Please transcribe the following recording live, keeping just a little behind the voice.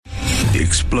The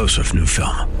explosive new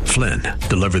film, Flynn,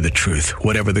 deliver the truth,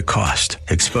 whatever the cost,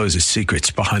 exposes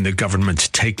secrets behind the government's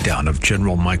takedown of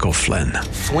General Michael Flynn.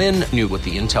 Flynn knew what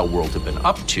the intel world had been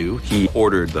up to. He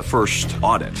ordered the first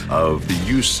audit of the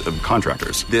use of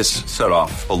contractors. This set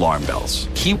off alarm bells.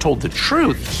 He told the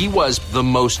truth. He was the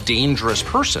most dangerous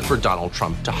person for Donald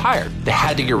Trump to hire. They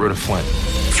had to get rid of Flynn.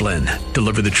 Flynn,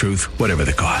 deliver the truth, whatever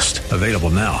the cost. Available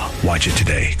now. Watch it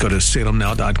today. Go to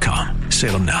salemnow.com.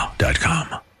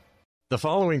 salemnow.com. The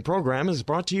following program is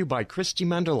brought to you by Christy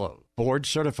Mendelow,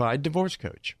 board-certified divorce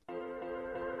coach.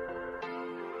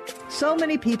 So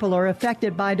many people are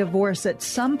affected by divorce at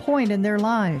some point in their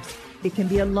lives. It can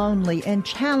be a lonely and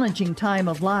challenging time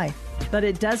of life, but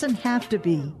it doesn't have to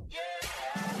be.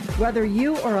 Whether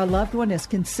you or a loved one is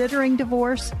considering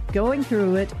divorce, going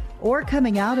through it, or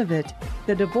coming out of it,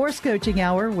 the Divorce Coaching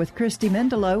Hour with Christy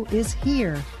Mendelow is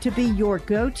here to be your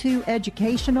go-to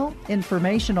educational,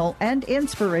 informational, and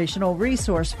inspirational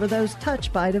resource for those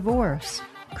touched by divorce.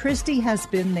 Christy has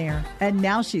been there, and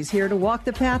now she's here to walk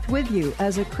the path with you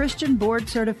as a Christian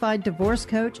board-certified divorce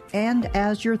coach and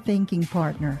as your thinking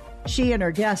partner. She and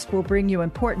her guests will bring you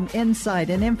important insight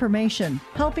and information,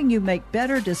 helping you make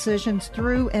better decisions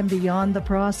through and beyond the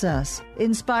process,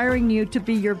 inspiring you to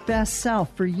be your best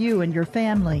self for you and your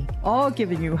family, all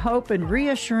giving you hope and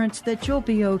reassurance that you'll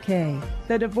be okay.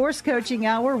 The Divorce Coaching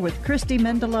Hour with Christy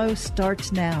Mendelow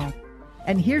starts now.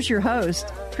 And here's your host,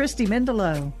 Christy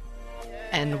Mendelow.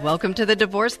 And welcome to the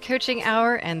Divorce Coaching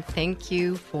Hour, and thank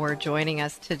you for joining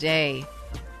us today.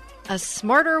 A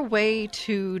smarter way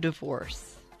to divorce.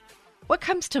 What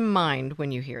comes to mind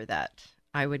when you hear that?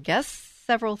 I would guess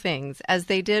several things, as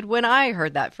they did when I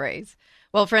heard that phrase.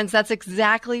 Well, friends, that's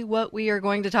exactly what we are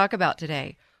going to talk about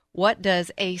today. What does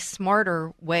a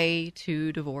smarter way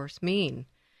to divorce mean?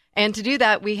 And to do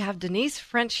that, we have Denise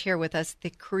French here with us, the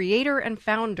creator and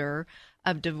founder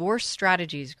of Divorce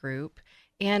Strategies Group.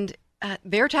 And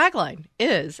their tagline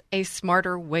is a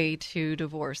smarter way to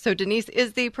divorce. So Denise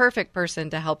is the perfect person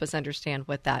to help us understand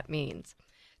what that means.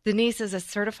 Denise is a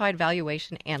certified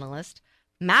valuation analyst,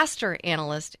 master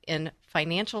analyst in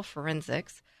financial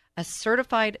forensics, a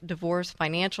certified divorce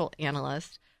financial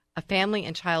analyst, a family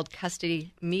and child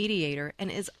custody mediator, and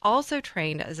is also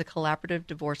trained as a collaborative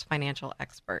divorce financial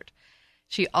expert.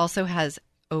 She also has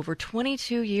over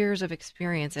 22 years of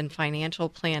experience in financial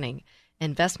planning,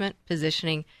 investment,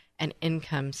 positioning, and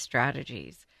income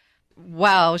strategies.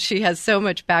 Wow, she has so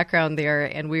much background there,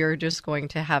 and we are just going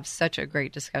to have such a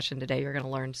great discussion today. You're going to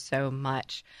learn so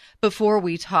much. Before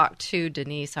we talk to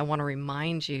Denise, I want to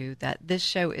remind you that this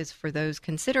show is for those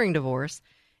considering divorce,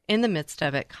 in the midst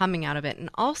of it, coming out of it, and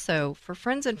also for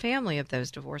friends and family of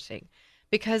those divorcing,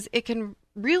 because it can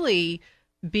really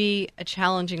be a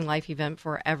challenging life event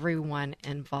for everyone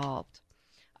involved.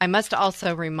 I must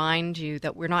also remind you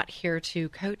that we're not here to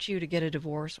coach you to get a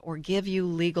divorce or give you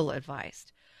legal advice.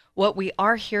 What we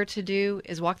are here to do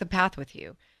is walk the path with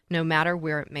you, no matter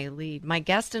where it may lead. My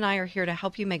guest and I are here to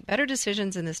help you make better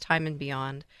decisions in this time and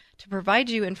beyond, to provide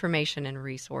you information and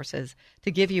resources,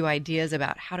 to give you ideas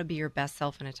about how to be your best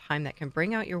self in a time that can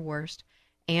bring out your worst,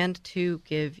 and to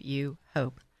give you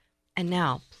hope. And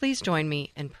now, please join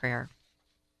me in prayer.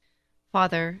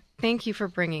 Father, thank you for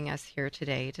bringing us here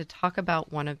today to talk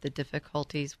about one of the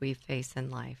difficulties we face in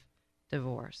life,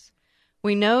 divorce.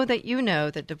 We know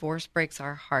that divorce breaks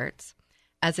our hearts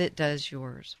as it does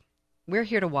yours. We're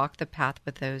here to walk the path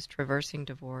with those traversing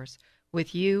divorce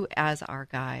with you as our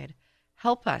guide.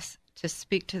 Help us to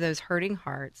speak to those hurting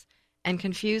hearts and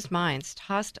confused minds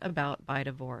tossed about by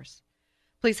divorce.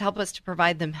 Please help us to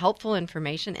provide them helpful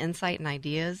information, insight, and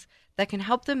ideas that can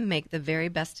help them make the very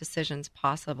best decisions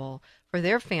possible for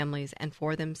their families and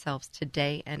for themselves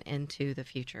today and into the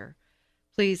future.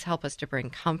 Please help us to bring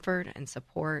comfort and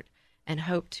support and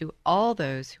hope to all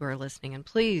those who are listening. And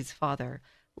please, Father,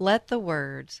 let the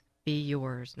words be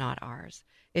yours, not ours.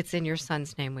 It's in your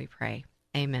Son's name we pray.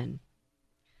 Amen.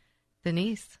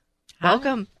 Denise,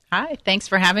 welcome. Hi, thanks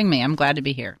for having me. I'm glad to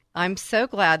be here. I'm so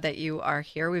glad that you are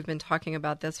here. We've been talking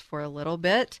about this for a little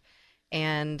bit,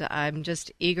 and I'm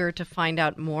just eager to find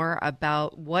out more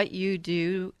about what you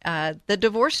do, the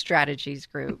Divorce Strategies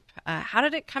Group. How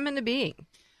did it come into being?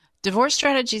 Divorce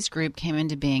Strategies Group came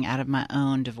into being out of my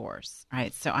own divorce,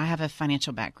 right? So I have a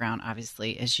financial background,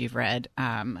 obviously, as you've read.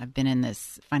 I've been in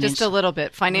this financial... Just a little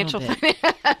bit. Financial.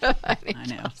 I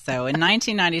know. So in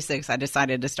 1996, I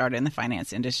decided to start in the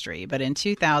finance industry. But in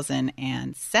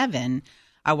 2007,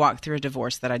 I walked through a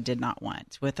divorce that I did not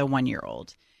want with a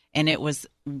 1-year-old. And it was,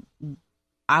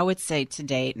 I would say to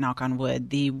date, knock on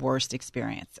wood, the worst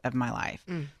experience of my life.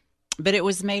 But it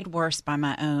was made worse by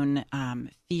my own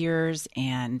fears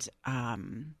and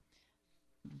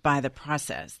by the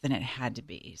process than it had to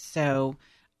be. So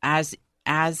as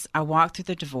I walked through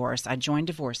the divorce, I joined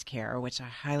Divorce Care, which I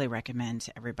highly recommend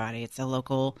to everybody. It's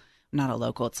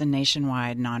it's a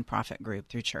nationwide nonprofit group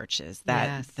through churches.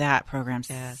 That program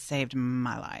saved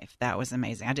my life. That was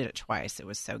amazing. I did it twice. It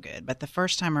was so good. But the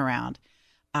first time around,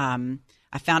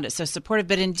 I found it so supportive.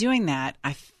 But in doing that,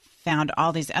 I found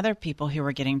all these other people who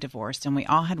were getting divorced, and we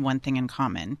all had one thing in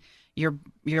common.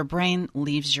 Your brain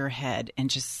leaves your head and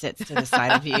just sits to the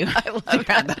side of you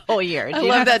throughout the whole year. I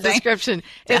love that description.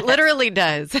 It literally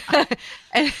does.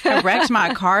 I wrecked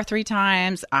my car 3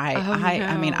 times.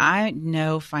 I mean, I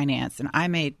know finance, and I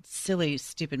made silly,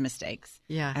 stupid mistakes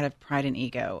out of pride and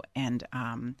ego. And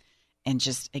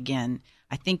just, again,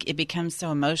 I think it becomes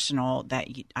so emotional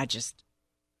that you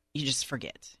just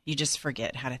forget. You just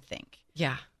forget how to think.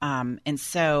 Yeah. And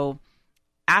so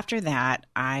after that,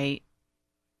 I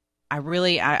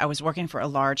was working for a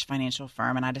large financial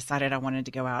firm, and I decided I wanted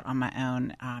to go out on my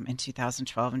own in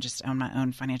 2012 and just own my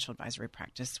own financial advisory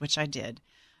practice, which I did.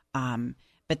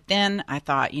 But then I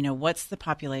thought, what's the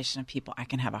population of people I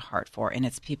can have a heart for? And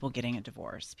it's people getting a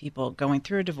divorce, people going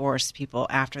through a divorce, people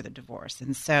after the divorce.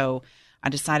 And so I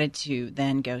decided to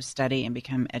then go study and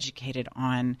become educated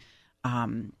on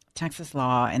Texas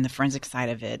law and the forensic side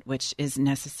of it, which is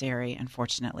necessary,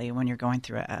 unfortunately, when you're going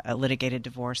through a litigated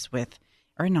divorce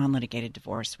or a non-litigated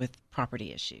divorce with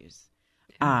property issues.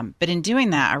 But in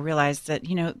doing that, I realized that,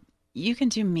 you can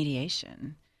do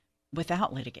mediation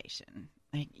without litigation.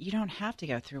 Like, you don't have to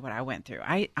go through what I went through.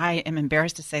 I am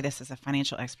embarrassed to say this as a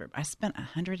financial expert. I spent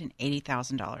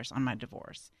 $180,000 on my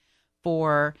divorce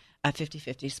for a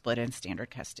 50-50 split in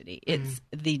standard custody. It's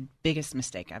the biggest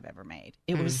mistake I've ever made.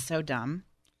 It was so dumb.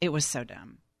 It was so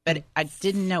dumb. But I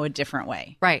didn't know a different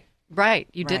way. Right.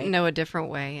 You didn't know a different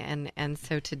way. And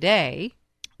so today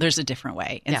there's a different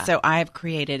way. And so I've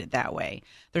created it that way.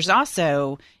 There's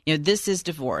also, this is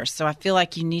divorce. So I feel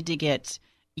like you need to get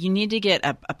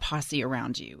a posse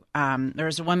around you. There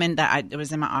was a woman that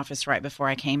was in my office right before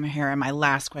I came here, and my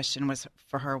last question was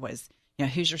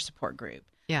who's your support group?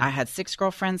 Yeah. I had 6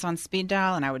 girlfriends on speed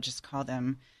dial, and I would just call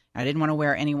them. I didn't want to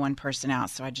wear any one person out,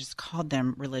 so I just called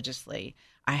them religiously.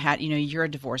 I had, you're a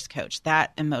divorce coach.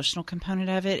 That emotional component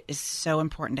of it is so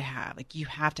important to have. Like, you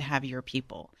have to have your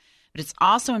people. But it's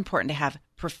also important to have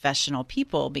professional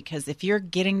people, because if you're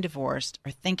getting divorced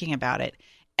or thinking about it,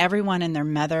 everyone and their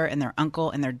mother and their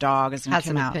uncle and their dog is going to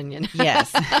come out. Has an opinion.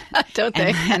 Yes. Don't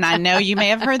they? And I know you may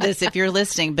have heard this if you're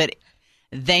listening, but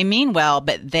they mean well,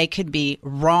 but they could be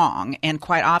wrong, and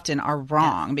quite often are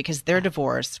wrong because their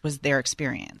divorce was their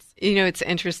experience. It's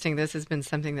interesting. This has been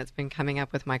something that's been coming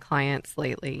up with my clients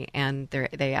lately, and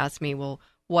they ask me, well,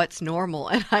 what's normal?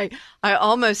 And I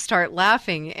almost start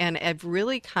laughing, and I've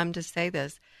really come to say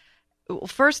this.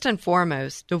 First and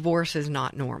foremost, divorce is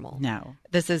not normal. No.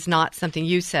 This is not something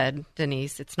you said,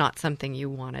 Denise. It's not something you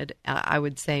wanted. I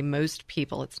would say most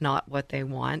people, it's not what they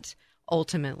want.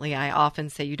 Ultimately, I often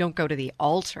say you don't go to the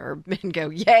altar and go,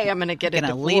 yay, I'm going to get a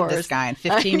divorce. I'm going to leave this guy in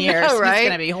 15 years. Right? It's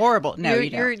going to be horrible. No, you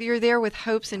don't. You're there with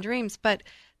hopes and dreams. But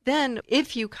then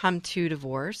if you come to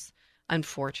divorce,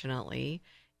 unfortunately,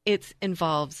 it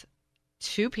involves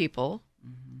 2 people,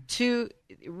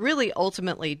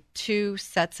 ultimately 2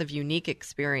 sets of unique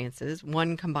experiences,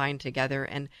 one combined together,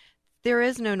 and there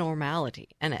is no normality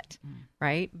in it,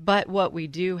 right? But what we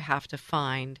do have to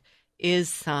find is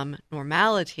some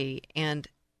normality and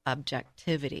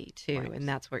objectivity too, right. And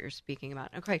that's what you're speaking about.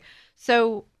 Okay,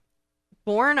 so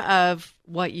born of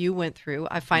what you went through,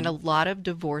 I find a lot of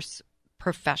divorce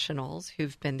professionals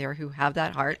who've been there who have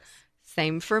that heart. Yes.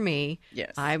 Same for me.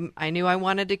 Yes. I knew I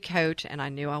wanted to coach, and I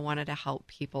knew I wanted to help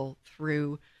people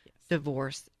through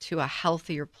divorce to a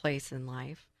healthier place in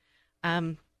life.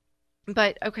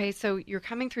 But, okay, so you're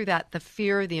coming through that, the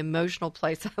fear, the emotional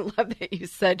place. I love that you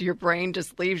said your brain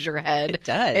just leaves your head. It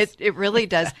does. It really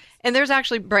does. And there's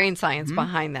actually brain science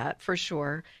behind that, for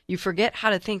sure. You forget how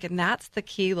to think, and that's the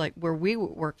key, like where we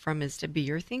work from, is to be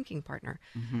your thinking partner.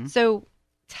 So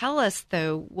tell us,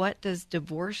 though, what does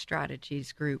Divorce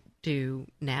Strategies Group do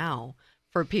now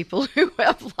for people who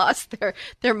have lost their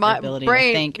ability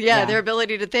brain? To think. Their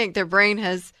ability to think. Their brain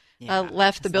has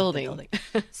left the building.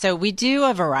 So we do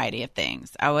a variety of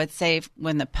things. I would say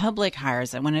when the public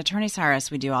hires us, when attorneys hire us,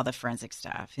 we do all the forensic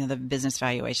stuff, the business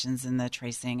valuations and the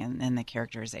tracing and the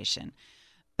characterization.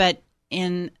 But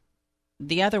in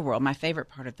the other world, my favorite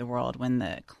part of the world, when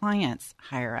the clients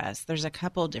hire us, there's a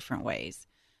couple different ways.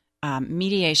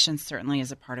 Mediation certainly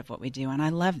is a part of what we do, and I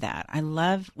love that. I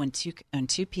love when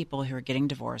two people who are getting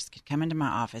divorced could come into my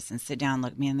office and sit down,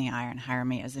 look me in the eye, and hire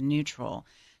me as a neutral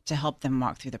to help them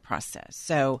walk through the process.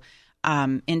 So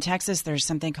In Texas, there's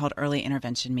something called early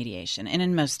intervention mediation, and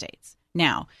in most states.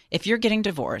 Now, if you're getting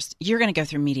divorced, you're going to go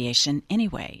through mediation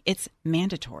anyway. It's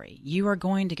mandatory. You are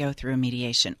going to go through a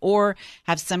mediation or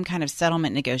have some kind of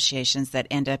settlement negotiations that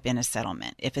end up in a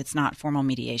settlement. If it's not formal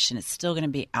mediation, it's still going to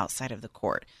be outside of the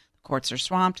court. The courts are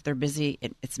swamped. They're busy.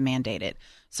 It's mandated.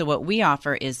 So what we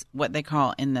offer is what they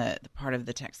call in the part of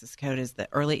the Texas Code is the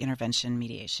early intervention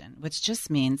mediation, which just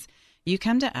means you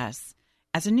come to us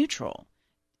as a neutral.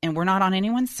 And we're not on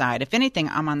anyone's side. If anything,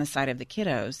 I'm on the side of the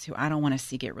kiddos who I don't want to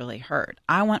see get really hurt.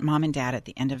 I want mom and dad at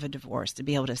the end of a divorce to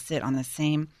be able to sit on the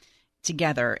same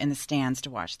together in the stands to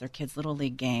watch their kids' little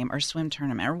league game or swim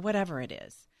tournament or whatever it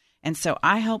is. And so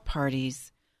I help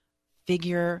parties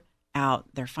figure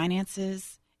out their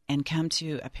finances and come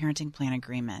to a parenting plan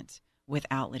agreement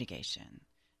without litigation.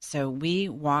 So we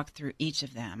walk through each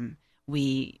of them.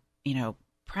 We,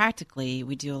 practically,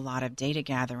 we do a lot of data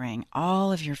gathering.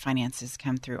 All of your finances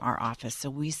come through our office, so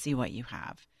we see what you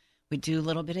have. We do a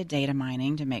little bit of data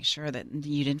mining to make sure that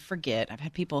you didn't forget. I've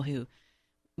had people who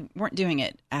weren't doing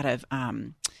it out of,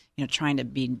 trying to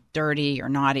be dirty or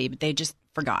naughty, but they just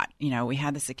forgot. We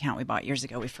had this account we bought years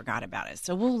ago. We forgot about it.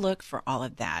 So we'll look for all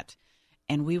of that,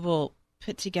 and we will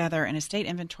put together an estate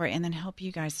inventory and then help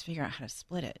you guys figure out how to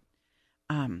split it.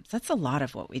 So that's a lot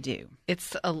of what we do.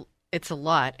 It's a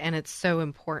lot, and it's so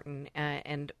important.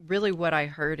 And really what I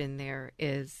heard in there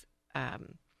is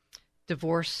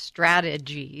divorce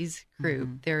strategies group.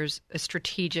 Mm-hmm. There's a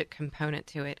strategic component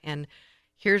to it. And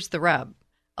here's the rub.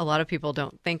 A lot of people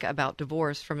don't think about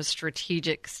divorce from a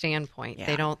strategic standpoint. Yeah.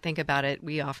 They don't think about it.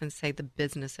 We often say the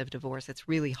business of divorce. It's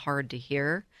really hard to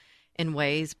hear in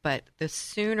ways, but the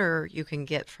sooner you can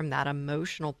get from that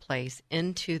emotional place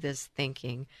into this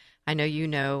thinking. I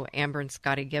know Amber and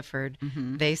Scotty Gifford,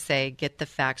 mm-hmm. They say, get the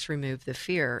facts, remove the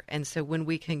fear. And so when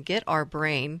we can get our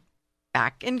brain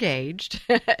back engaged,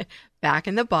 back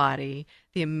in the body,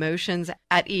 the emotions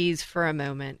at ease for a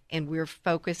moment, and we're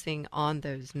focusing on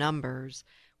those numbers,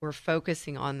 we're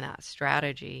focusing on that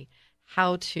strategy,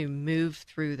 how to move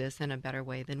through this in a better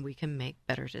way, then we can make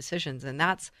better decisions. And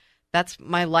that's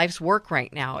my life's work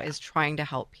right now, is trying to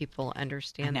help people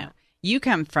understand that. You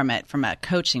come from it from a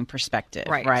coaching perspective,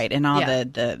 right? And all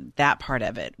that part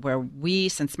of it, where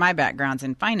since my background's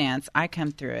in finance, I come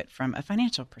through it from a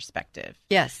financial perspective.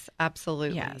 Yes,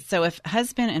 absolutely. Yeah. So if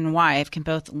husband and wife can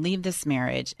both leave this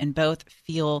marriage and both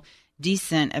feel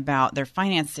decent about their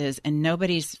finances and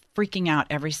nobody's freaking out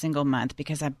every single month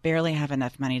because I barely have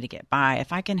enough money to get by,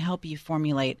 if I can help you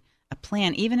formulate a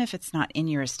plan, even if it's not in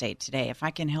your estate today, if I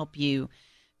can help you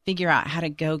figure out how to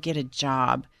go get a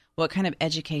job, what kind of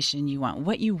education you want,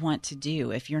 what you want to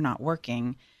do if you're not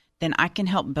working, then I can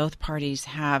help both parties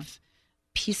have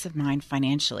peace of mind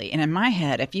financially. And in my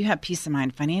head, if you have peace of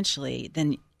mind financially,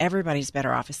 then everybody's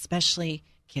better off, especially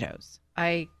kiddos.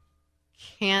 I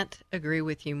can't agree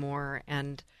with you more.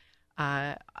 And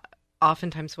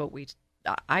oftentimes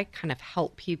I kind of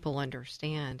help people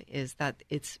understand is that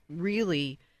it's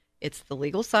the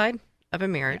legal side of a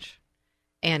marriage,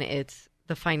 and it's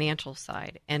the financial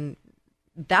side. And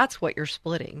that's what you're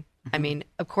splitting. Mm-hmm. I mean,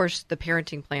 of course, the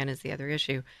parenting plan is the other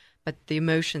issue, but the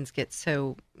emotions get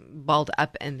so balled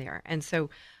up in there. And so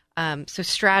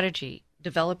strategy,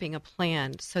 developing a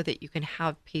plan so that you can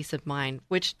have peace of mind,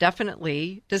 which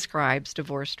definitely describes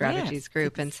Divorce Strategies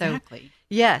Group. Exactly. And so,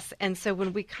 yes. And so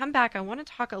when we come back, I want to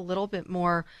talk a little bit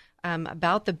more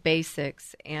about the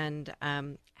basics and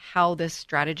how this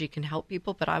strategy can help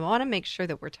people. But I want to make sure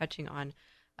that we're touching on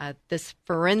this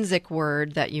forensic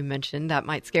word that you mentioned that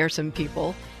might scare some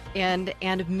people, and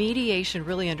mediation,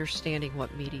 really understanding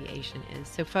what mediation is.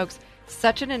 So, folks,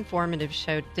 such an informative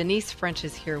show. Denise French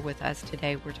is here with us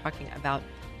today. We're talking about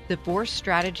Divorce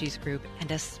Strategies Group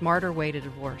and a smarter way to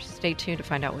divorce. Stay tuned to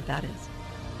find out what that is.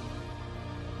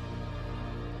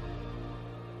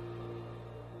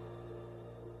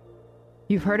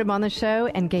 You've heard him on the show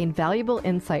and gained valuable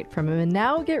insight from him, and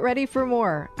now get ready for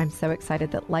more. I'm so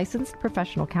excited that licensed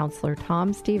professional counselor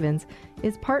Tom Stevens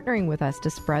is partnering with us to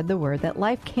spread the word that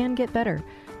life can get better.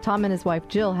 Tom and his wife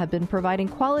Jill have been providing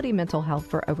quality mental health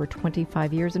for over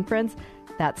 25 years, and friends,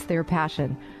 that's their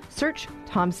passion. Search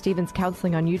Tom Stevens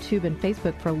Counseling on YouTube and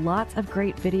Facebook for lots of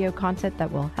great video content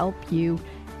that will help you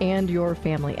and your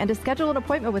family. And to schedule an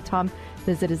appointment with Tom,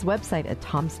 visit his website at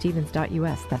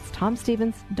tomstevens.us. That's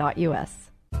tomstevens.us.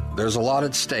 There's a lot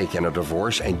at stake in a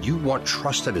divorce, and you want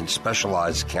trusted and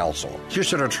specialized counsel.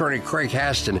 Houston attorney Craig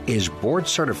Haston is board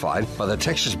certified by the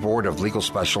Texas Board of Legal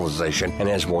Specialization and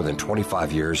has more than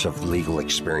 25 years of legal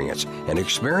experience. And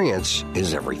experience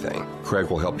is everything. Craig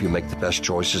will help you make the best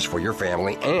choices for your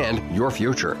family and your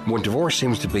future. When divorce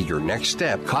seems to be your next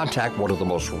step, contact one of the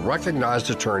most recognized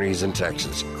attorneys in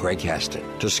Texas, Craig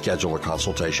Haston. To schedule a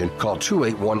consultation, call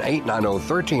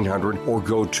 281-890-1300 or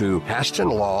go to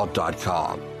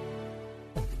HastonLaw.com.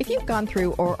 If you've gone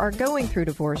through or are going through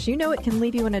divorce, you know it can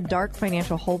leave you in a dark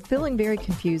financial hole, feeling very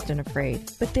confused and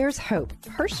afraid. But there's hope.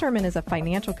 Hirsch Sherman is a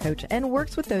financial coach and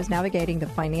works with those navigating the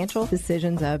financial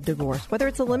decisions of divorce. Whether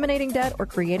it's eliminating debt or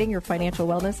creating your financial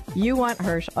wellness, you want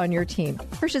Hirsch on your team.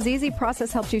 Hirsch's easy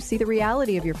process helps you see the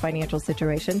reality of your financial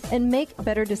situation and make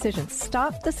better decisions.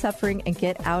 Stop the suffering and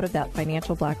get out of that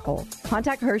financial black hole.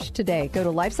 Contact Hirsch today. Go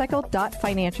to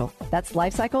lifecycle.financial. That's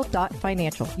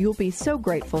lifecycle.financial. You'll be so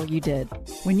grateful you did.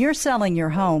 When you're selling your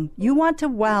home, you want to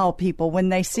wow people when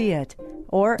they see it.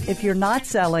 Or if you're not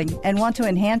selling and want to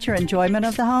enhance your enjoyment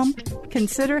of the home,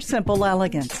 consider Simple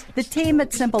Elegance. The team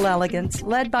at Simple Elegance,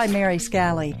 led by Mary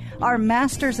Scally, are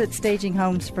masters at staging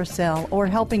homes for sale or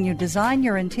helping you design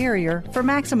your interior for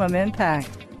maximum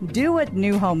impact. Do what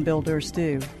new home builders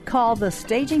do. Call the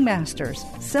Staging Masters,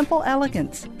 Simple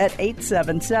Elegance, at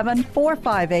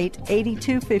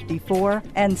 877-458-8254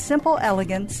 and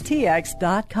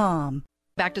SimpleEleganceTX.com.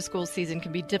 Back to school season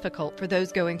can be difficult for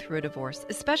those going through a divorce,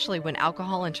 especially when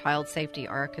alcohol and child safety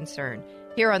are a concern.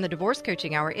 Here on the Divorce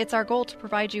Coaching Hour, it's our goal to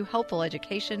provide you helpful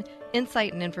education,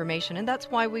 insight, and information, and that's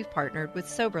why we've partnered with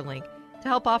SoberLink to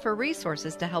help offer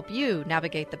resources to help you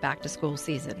navigate the back-to-school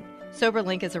season.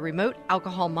 SoberLink is a remote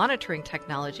alcohol monitoring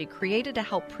technology created to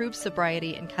help prove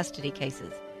sobriety in custody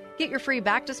cases. Get your free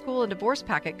back-to-school and divorce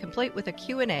packet complete with a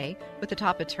Q&A with the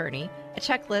top attorney, a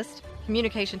checklist,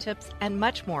 communication tips, and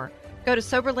much more. Go to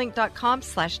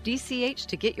SoberLink.com/DCH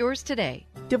to get yours today.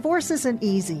 Divorce isn't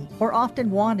easy or often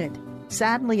wanted.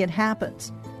 Sadly, it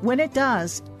happens. When it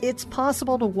does, it's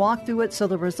possible to walk through it so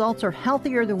the results are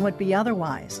healthier than would be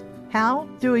otherwise. How?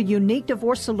 Through a unique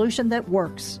divorce solution that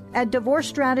works. At Divorce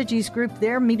Strategies Group,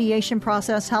 their mediation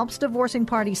process helps divorcing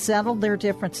parties settle their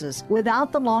differences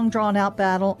without the long, drawn-out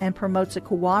battle and promotes a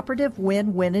cooperative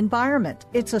win-win environment.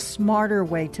 It's a smarter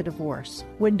way to divorce.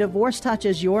 When divorce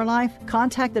touches your life,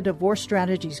 contact the Divorce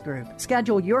Strategies Group.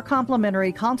 Schedule your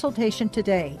complimentary consultation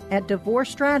today at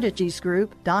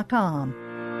DivorceStrategiesGroup.com.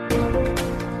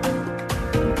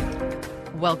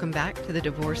 Welcome back to the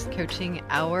Divorce Coaching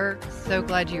Hour. So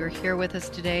glad you are here with us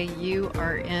today. You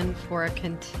are in for a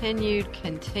continued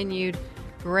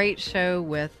great show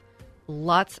with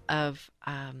lots of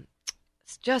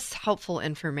just helpful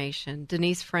information.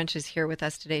 Denise French is here with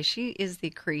us today. She is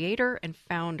the creator and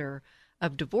founder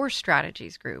of Divorce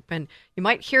Strategies Group. And you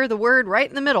might hear the word right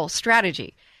in the middle,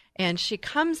 strategy. And she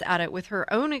comes at it with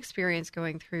her own experience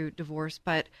going through divorce,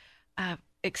 but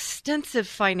extensive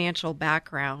financial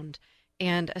background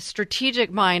and a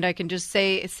strategic mind. I can just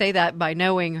say that by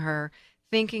knowing her,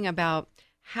 thinking about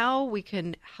how we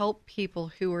can help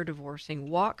people who are divorcing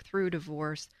walk through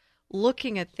divorce,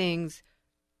 looking at things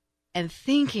and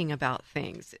thinking about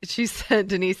things. She said,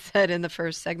 Denise said in the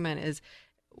first segment, is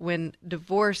when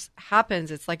divorce happens,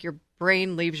 it's like your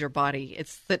brain leaves your body.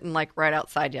 It's sitting like right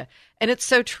outside you. And it's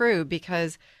so true,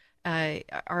 because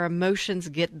our emotions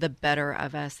get the better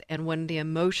of us. And when the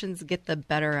emotions get the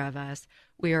better of us,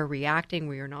 we are reacting,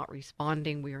 we are not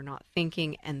responding, we are not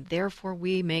thinking, and therefore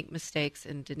we make mistakes.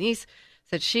 And Denise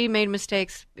said she made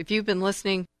mistakes. If you've been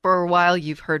listening for a while,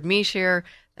 you've heard me share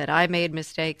that I made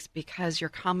mistakes because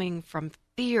you're coming from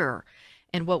fear.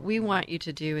 And what we want you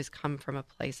to do is come from a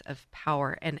place of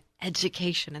power and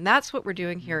education. And that's what we're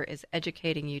doing here, is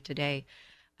educating you today.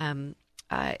 And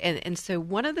so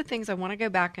one of the things I want to go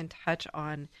back and touch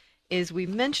on is you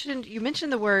mentioned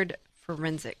the word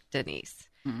forensic, Denise.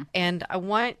 Mm-hmm. And I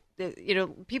want,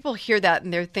 people hear that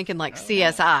and they're thinking like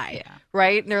CSI,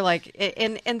 right? And they're like,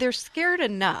 and they're scared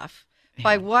enough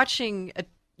by watching,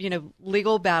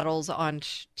 legal battles on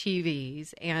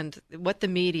TVs and what the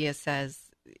media says,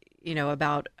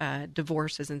 about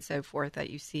divorces and so forth that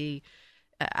you see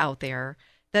out there,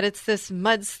 that it's this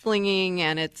mudslinging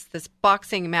and it's this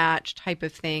boxing match type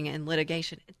of thing and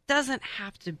litigation. It doesn't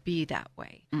have to be that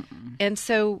way. Mm-mm. And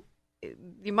so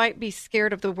you might be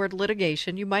scared of the word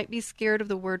litigation. You might be scared of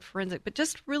the word forensic, but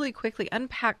just really quickly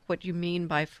unpack what you mean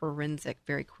by forensic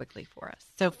very quickly for us.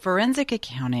 So forensic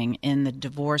accounting in the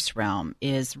divorce realm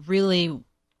is really,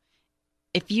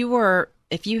 if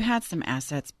you had some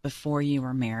assets before you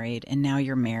were married and now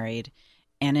you're married,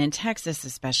 And in Texas,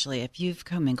 especially, if you've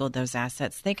commingled those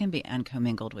assets, they can be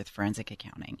uncommingled with forensic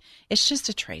accounting. It's just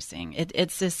a tracing.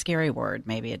 It's a scary word,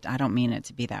 maybe. I don't mean it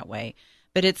to be that way.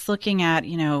 But it's looking at,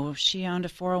 she owned a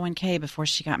 401k before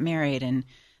she got married, and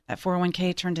that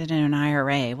 401k turned into an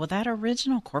IRA. Well, that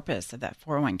original corpus of that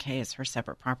 401k is her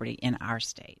separate property in our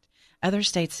state. Other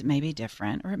states, it may be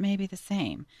different, or it may be the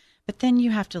same. But then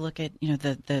you have to look at,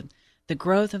 the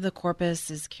growth of the corpus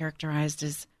is characterized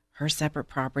as her separate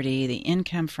property. The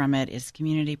income from it is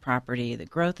community property, the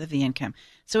growth of the income.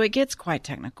 So it gets quite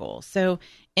technical. So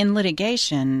in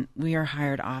litigation, we are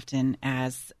hired often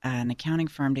as an accounting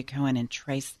firm to go in and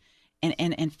trace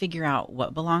and figure out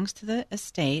what belongs to the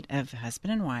estate of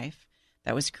husband and wife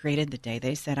that was created the day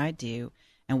they said I do,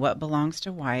 and what belongs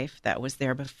to wife that was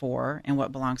there before, and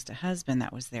what belongs to husband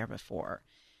that was there before.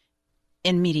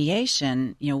 In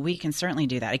mediation, we can certainly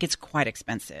do that. It gets quite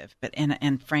expensive, but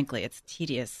and frankly, it's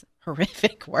tedious,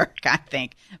 horrific work, I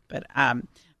think. But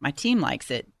my team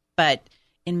likes it. But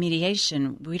in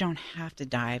mediation, we don't have to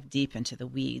dive deep into the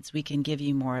weeds. We can give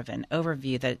you more of an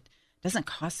overview that doesn't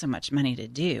cost so much money to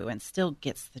do and still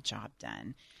gets the job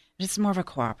done. It's more of a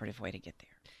cooperative way to get there.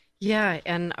 Yeah,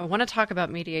 and I want to talk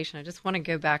about mediation. I just want to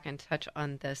go back and touch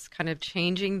on this kind of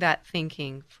changing that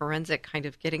thinking, forensic, kind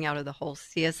of getting out of the whole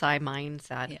CSI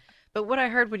mindset. Yeah. But what I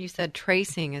heard when you said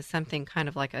tracing is something kind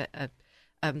of like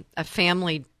a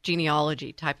family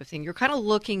genealogy type of thing. You're kind of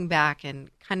looking back and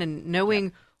kind of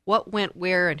knowing what went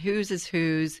where and whose is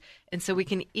whose. And so we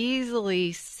can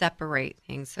easily separate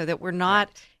things so that we're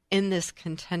not in this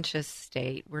contentious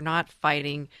state. We're not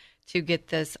fighting to get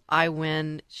this I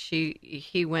win,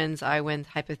 he wins, I win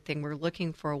type of thing. We're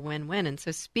looking for a win-win. And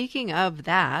so speaking of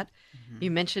that, you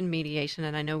mentioned mediation,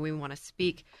 and I know we want to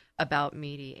speak about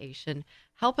mediation.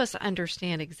 Help us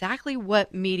understand exactly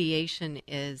what mediation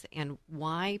is and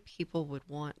why people would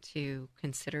want to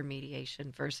consider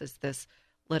mediation versus this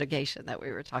litigation that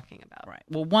we were talking about. Right.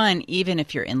 Well, one, even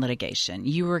if you're in litigation,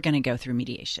 you are going to go through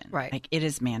mediation. Right. Like it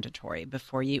is mandatory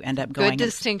before you end up going. Good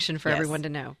distinction for everyone to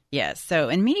know. Yes. So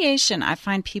in mediation, I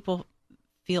find people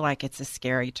feel like it's a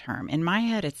scary term. In my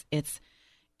head,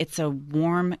 it's a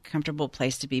warm, comfortable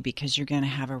place to be because you're going to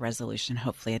have a resolution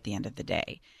hopefully at the end of the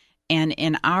day. And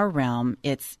in our realm,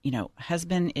 it's,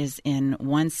 husband is in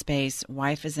one space,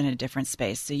 wife is in a different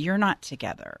space. So you're not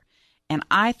together. And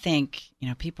I think,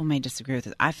 people may disagree with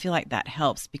it. I feel like that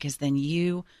helps because then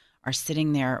you are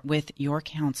sitting there with your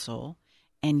counsel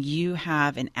and you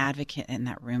have an advocate in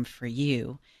that room for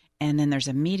you. And then there's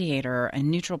a mediator, a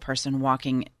neutral person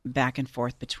walking back and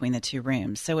forth between the two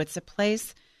rooms. So it's a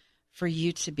place for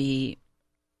you to be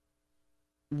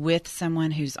with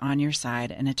someone who's on your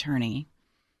side, an attorney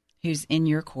who's in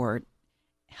your court,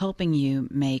 helping you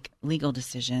make legal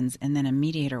decisions, and then a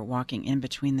mediator walking in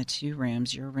between the two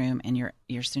rooms, your room and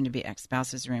your soon-to-be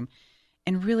ex-spouse's room,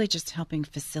 and really just helping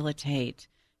facilitate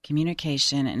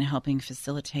communication and helping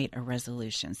facilitate a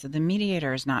resolution. So the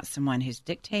mediator is not someone who's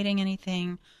dictating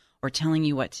anything or telling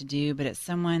you what to do, but it's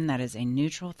someone that is a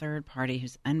neutral third party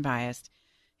who's unbiased,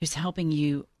 who's helping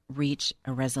you reach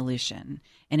a resolution.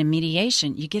 And in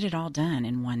mediation, you get it all done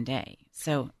in one day.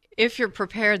 So if you're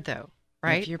prepared, though.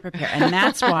 Right? If you're prepared. And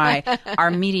that's why our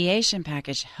mediation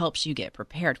package helps you get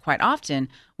prepared. Quite often,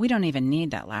 we don't even need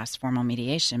that last formal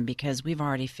mediation because we've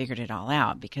already figured it all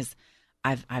out because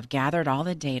I've gathered all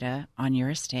the data on your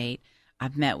estate.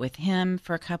 I've met with him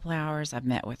for a couple hours. I've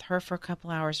met with her for a couple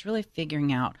hours, really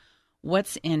figuring out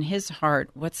what's in his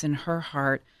heart, what's in her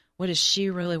heart, what is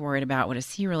she really worried about, what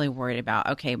is he really worried about.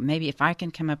 Okay, maybe if I can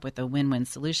come up with a win-win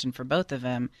solution for both of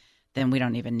them, then we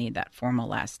don't even need that formal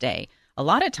last day. A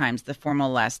lot of times the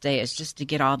formal last day is just to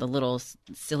get all the little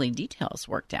silly details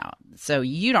worked out. So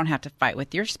you don't have to fight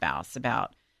with your spouse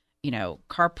about,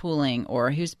 carpooling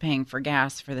or who's paying for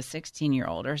gas for the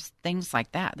 16-year-old or things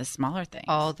like that, the smaller things.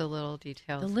 All the little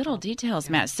details. The little details,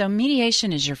 Matt. So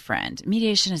mediation is your friend.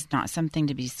 Mediation is not something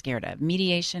to be scared of.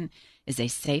 Mediation is a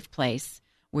safe place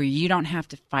where you don't have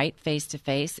to fight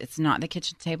face-to-face. It's not the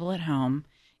kitchen table at home.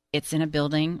 It's in a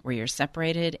building where you're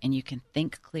separated and you can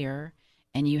think clear.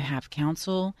 And you have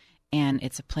counsel, and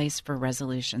it's a place for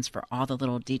resolutions for all the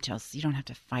little details. So you don't have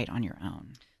to fight on your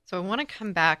own. So I want to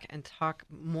come back and talk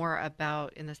more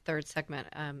about, in this third segment,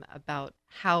 about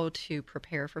how to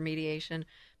prepare for mediation.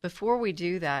 Before we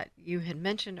do that, you had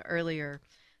mentioned earlier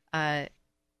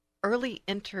early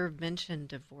intervention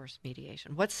divorce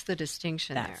mediation. What's the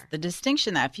distinction there? The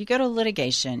distinction that if you go to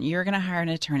litigation, you're going to hire an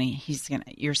attorney.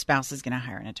 Your spouse is going to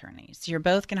hire an attorney. So you're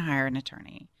both going to hire an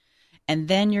attorney. And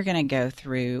then you're going to go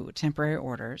through temporary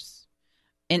orders.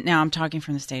 And now I'm talking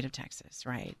from the state of Texas,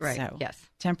 right? Right, so, yes.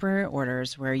 Temporary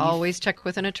orders where you... Always check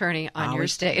with an attorney on your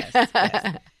state.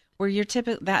 Yes. where you're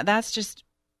that's just,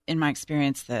 in my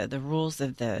experience, the rules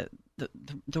of the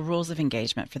rules of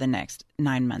engagement for the next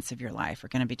 9 months of your life are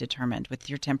going to be determined with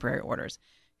your temporary orders.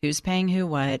 Who's paying who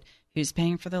what, who's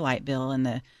paying for the light bill and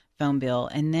the phone bill,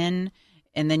 and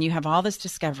then you have all this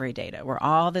discovery data, where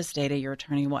all this data your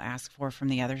attorney will ask for from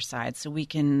the other side, so they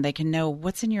can know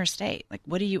what's in your estate. Like,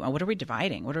 what are we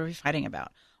dividing? What are we fighting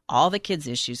about? All the kids'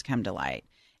 issues come to light.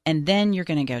 And then you're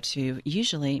going to go to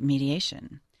usually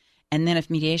mediation. And then if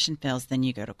mediation fails, then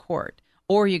you go to court.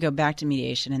 Or you go back to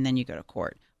mediation and then you go to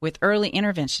court. With early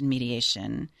intervention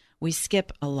mediation, we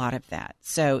skip a lot of that.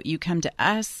 So you come to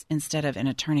us instead of an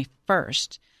attorney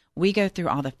first. We go through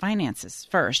all the finances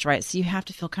first, right? So you have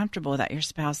to feel comfortable that your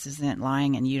spouse isn't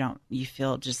lying and you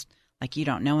feel just like you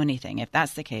don't know anything. If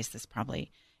that's the case, this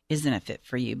probably isn't a fit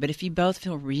for you. But if you both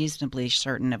feel reasonably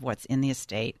certain of what's in the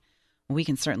estate, we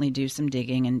can certainly do some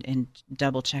digging and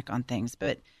double check on things.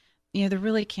 But, there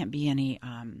really can't be any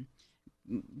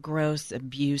gross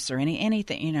abuse or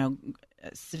anything,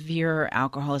 severe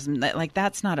alcoholism.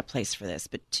 That's not a place for this.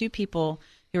 But two people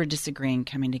who are disagreeing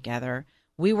coming together,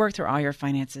 we work through all your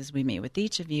finances. We meet with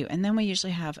each of you, and then we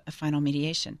usually have a final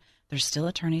mediation. There's still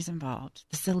attorneys involved.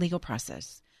 This is a legal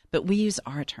process. But we use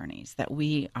our attorneys that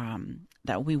we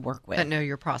work with. That know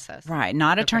your process. Right.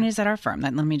 Not attorneys at our firm.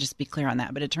 Let me just be clear on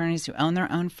that. But attorneys who own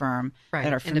their own firm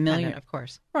that are familiar. Of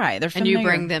course. Right. They're familiar. And you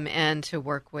bring them in to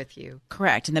work with you.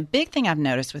 Correct. And the big thing I've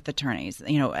noticed with attorneys,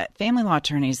 family law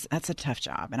attorneys, that's a tough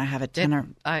job. And I have a ton of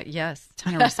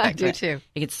respect. I do too.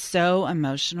 It gets so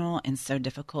emotional and so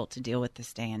difficult to deal with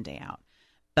this day in, day out.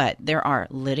 But there are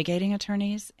litigating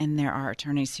attorneys and there are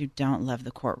attorneys who don't love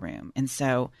the courtroom. And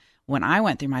so when I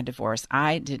went through my divorce,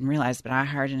 I didn't realize, but I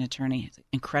hired an attorney who's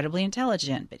incredibly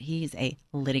intelligent, but he's a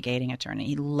litigating attorney.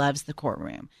 He loves the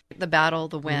courtroom. The battle,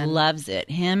 the win. Loves it.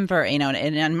 And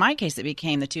in my case, it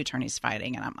became the two attorneys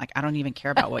fighting. And I'm like, I don't even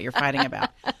care about what you're fighting about.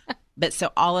 But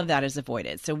so all of that is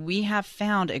avoided. So we have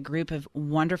found a group of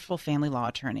wonderful family law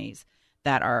attorneys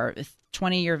that are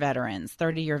 20-year veterans,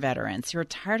 30-year veterans who are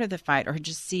tired of the fight or who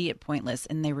just see it pointless,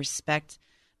 and they respect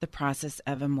the process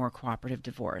of a more cooperative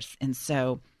divorce. And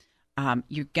so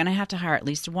you're going to have to hire at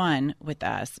least one with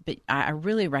us, but I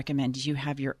really recommend you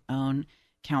have your own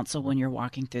counsel when you're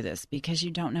walking through this, because you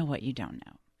don't know what you don't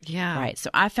know. Yeah. Right. So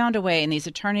I found a way, and these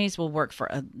attorneys will work for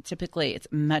typically it's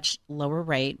a much lower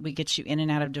rate. We get you in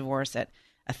and out of divorce at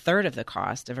a third of the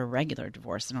cost of a regular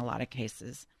divorce in a lot of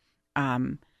cases.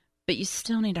 But you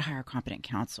still need to hire competent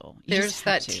counsel. There's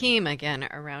that team again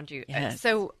around you. Yes.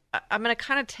 So I'm going to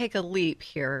kind of take a leap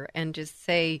here and just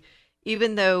say,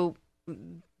 even though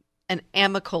an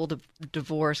amicable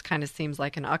divorce kind of seems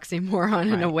like an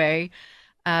oxymoron in a way,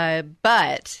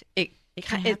 but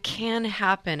it can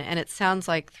happen. And it sounds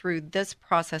like through this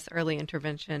process, early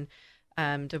intervention,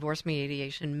 divorce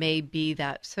mediation may be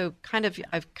that. So kind of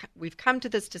we've come to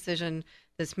this decision,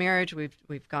 this marriage,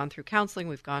 we've gone through counseling,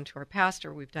 we've gone to our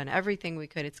pastor, we've done everything we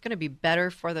could. It's going to be better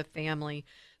for the family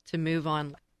to move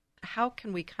on. How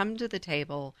can we come to the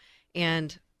table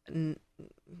and, I'm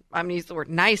going to use the word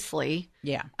nicely,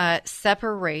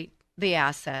 separate the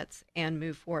assets and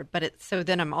move forward? But so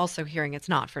then I'm also hearing it's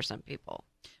not for some people.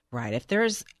 Right. If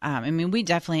there's, we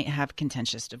definitely have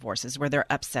contentious divorces where they're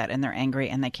upset and they're angry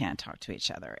and they can't talk to each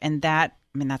other. And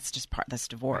that's just that's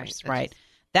divorce, right?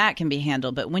 That can be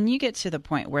handled. But when you get to the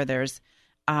point where there's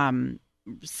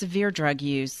severe drug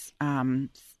use, you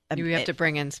have to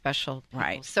bring in special people.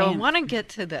 Right. So I want to get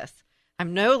to this. I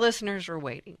know listeners are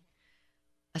waiting.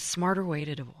 A smarter way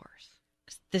to divorce.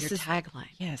 This is tagline.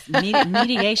 Yes,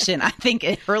 mediation. I think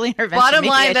early intervention. Bottom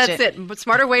mediation. line, that's it. But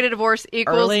smarter way to divorce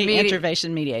equals early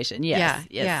intervention mediation. Yes,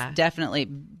 yeah, definitely.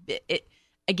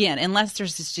 Again, unless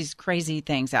there's just these crazy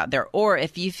things out there, or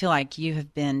if you feel like you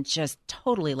have been just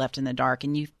totally left in the dark,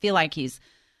 and you feel like he's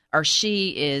or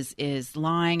she is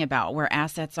lying about where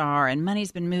assets are, and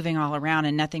money's been moving all around,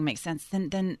 and nothing makes sense,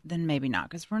 then maybe not,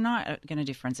 because we're not going to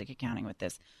do forensic accounting with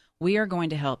this. We are going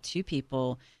to help two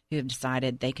people who have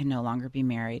decided they can no longer be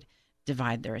married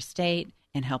divide their estate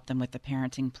and help them with the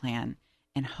parenting plan,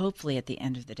 and hopefully at the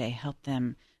end of the day help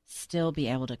them still be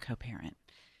able to co-parent.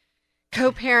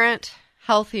 Co-parent,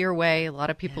 healthier way. A lot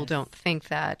of people don't think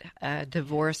that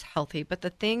divorce healthy. But the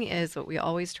thing is, what we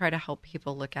always try to help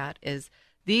people look at is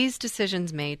these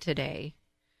decisions made today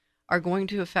are going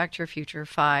to affect your future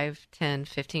 5, 10,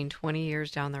 15, 20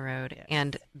 years down the road. Yes.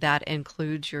 And that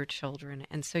includes your children.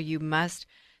 And so you must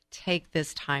take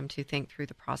this time to think through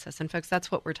the process. And folks,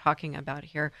 that's what we're talking about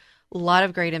here. A lot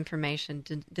of great information.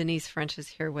 Denise French is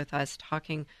here with us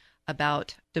talking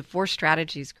about Divorce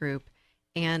Strategies Group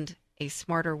and a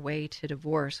smarter way to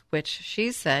divorce, which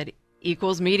she said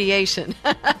equals mediation.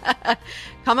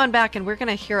 Come on back, and we're going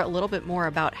to hear a little bit more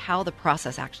about how the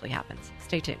process actually happens.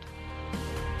 Stay tuned.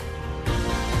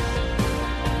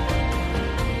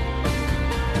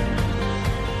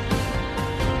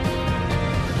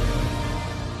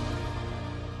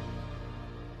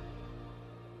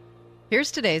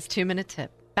 Here's today's 2-minute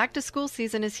tip. Back to school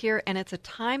season is here, and it's a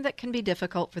time that can be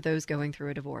difficult for those going through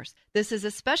a divorce. This is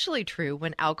especially true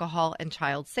when alcohol and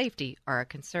child safety are a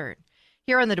concern.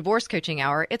 Here on the Divorce Coaching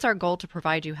Hour, it's our goal to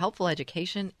provide you helpful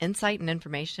education, insight, and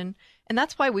information, and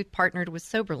that's why we've partnered with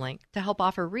SoberLink to help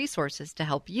offer resources to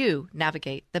help you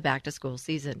navigate the back-to-school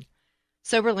season.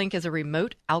 SoberLink is a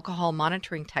remote alcohol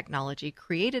monitoring technology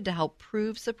created to help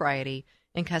prove sobriety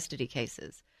in custody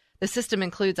cases. The system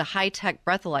includes a high-tech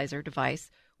breathalyzer device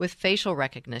with facial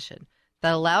recognition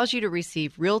that allows you to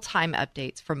receive real-time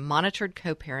updates from monitored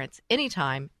co-parents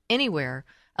anytime, anywhere,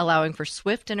 allowing for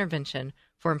swift intervention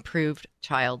for improved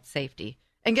child safety.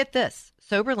 And get this,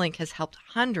 SoberLink has helped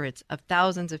hundreds of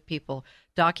thousands of people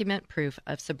document proof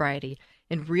of sobriety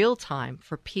in real time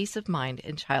for peace of mind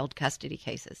in child custody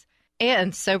cases.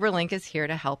 And SoberLink is here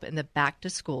to help in the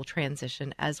back-to-school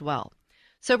transition as well.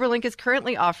 SoberLink is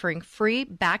currently offering free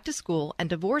back-to-school and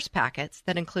divorce packets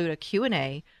that include a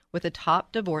Q&A with a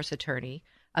top divorce attorney,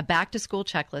 a back-to-school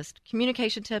checklist,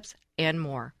 communication tips, and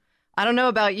more. I don't know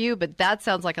about you, but that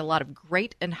sounds like a lot of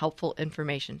great and helpful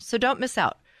information. So don't miss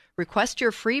out. Request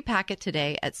your free packet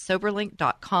today at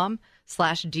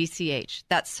soberlink.com/DCH.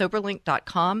 That's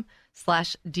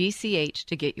soberlink.com/DCH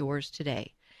to get yours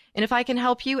today. And if I can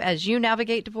help you as you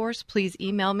navigate divorce, please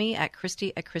email me at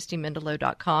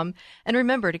Christy@ChristyMendelow.com. And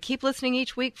remember to keep listening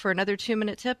each week for another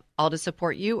 2-minute tip, all to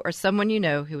support you or someone you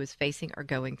know who is facing or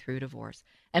going through divorce.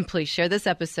 And please share this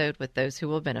episode with those who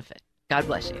will benefit. God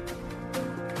bless you.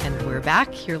 And we're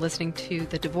back. You're listening to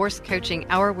the Divorce Coaching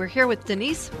Hour. We're here with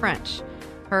Denise French.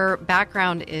 Her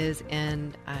background is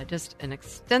in just an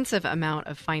extensive amount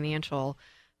of financial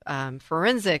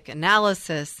forensic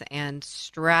analysis and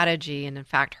strategy. And in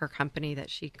fact, her company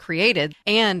that she created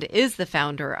and is the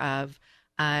founder of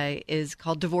is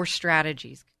called Divorce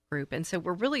Strategies Group. And so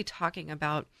we're really talking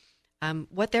about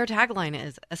what their tagline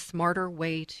is, a smarter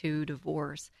way to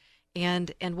divorce.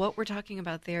 And what we're talking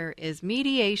about there is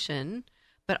mediation,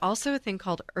 but also a thing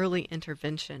called early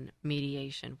intervention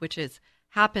mediation, which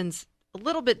happens a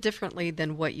little bit differently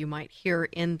than what you might hear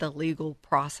in the legal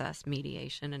process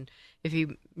mediation. And if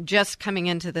you just coming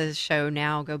into the show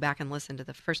now, go back and listen to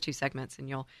the first 2 segments and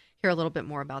you'll hear a little bit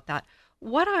more about that.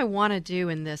 What I want to do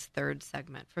in this third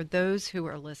segment for those who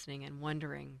are listening and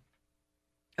wondering,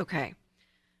 okay,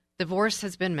 divorce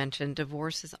has been mentioned,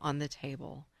 divorce is on the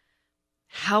table.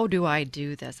 How do I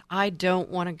do this? I don't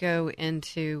want to go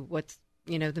into what's,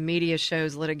 the media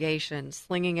shows litigation,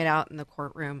 slinging it out in the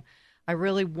courtroom. I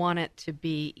really want it to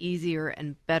be easier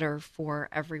and better for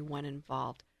everyone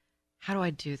involved. How do I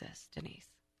do this, Denise?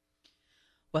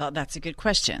 Well, that's a good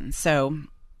question. So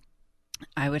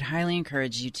I would highly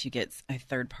encourage you to get a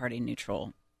third-party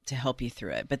neutral to help you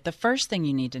through it. But the first thing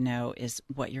you need to know is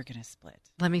what you're going to split.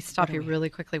 Let me stop you really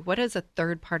quickly. What does a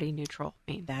third-party neutral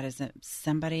mean? That is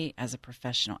somebody as a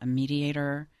professional, a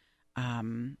mediator,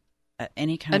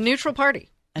 any kind of... A neutral party.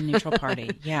 A neutral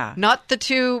party, yeah. Not the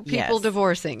two people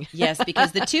divorcing. Yes,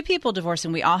 because the two people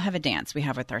divorcing, we all have a dance we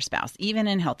have with our spouse, even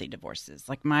in healthy divorces.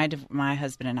 Like my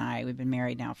husband and I, we've been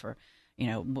married now for,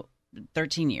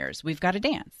 13 years. We've got a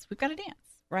dance.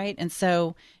 Right? And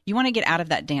so you want to get out of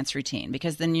that dance routine,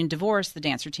 because then in divorce, the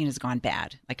dance routine has gone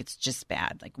bad. Like it's just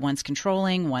bad. Like one's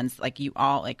controlling, one's like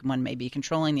one may be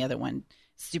controlling, the other one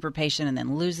super patient and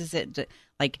then loses it.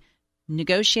 Like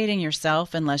negotiating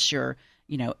yourself, unless you're,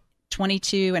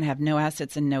 22 and have no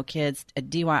assets and no kids, a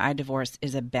DIY divorce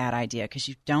is a bad idea because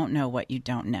you don't know what you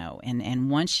don't know.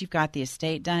 And once you've got the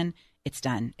estate done.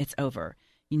 It's over.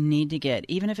 You need to get,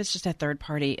 even if it's just a third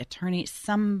party attorney,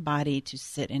 somebody to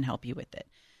sit and help you with it.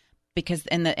 Because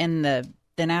then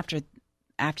after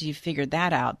you've figured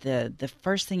that out, the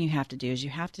first thing you have to do is you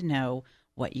have to know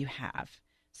what you have.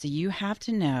 So you have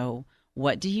to know,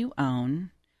 what do you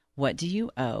own? What do you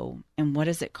owe, and what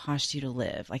does it cost you to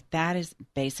live? Like that is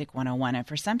basic 101. And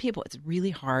for some people, it's really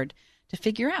hard to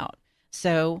figure out.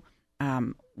 So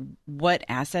what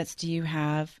assets do you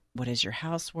have? What is your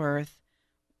house worth?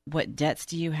 What debts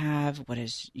do you have? What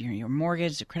is your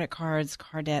mortgage, your credit cards,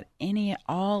 car debt,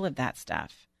 all of that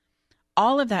stuff?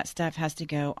 All of that stuff has to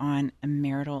go on a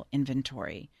marital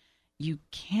inventory. You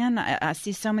can, I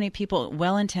see so many people,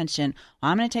 well-intentioned,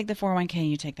 I'm going to take the 401k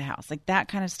and you take the house. Like that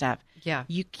kind of stuff. Yeah.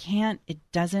 You can't, it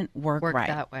doesn't work right.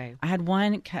 that way. I had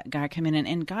one guy come in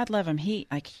and God love him. He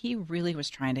really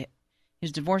was he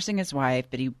was divorcing his wife,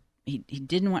 but he he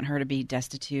didn't want her to be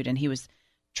destitute, and he was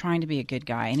trying to be a good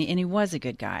guy, and he was a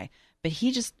good guy, but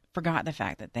he just forgot the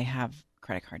fact that they have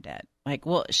credit card debt. Like,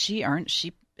 well,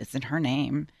 it's in her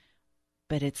name,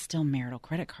 but it's still marital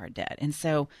credit card debt. And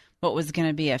so what was going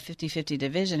to be a 50-50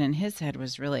 division in his head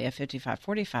was really a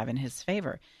 55-45 in his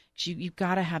favor. You've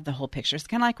got to have the whole picture. It's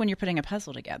kind of like when you're putting a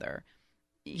puzzle together.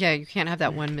 Yeah, you can't have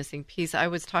that one missing piece. I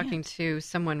was talking to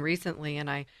someone recently,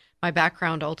 and my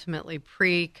background ultimately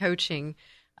pre-coaching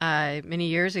many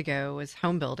years ago was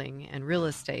home building and real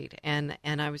estate. And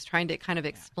I was trying to kind of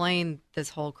explain this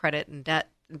whole credit and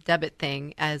debit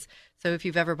thing as, so if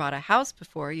you've ever bought a house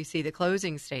before, you see the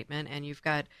closing statement and you've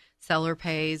got seller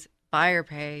pays, buyer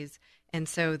pays. And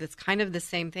so that's kind of the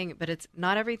same thing, but it's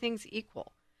not everything's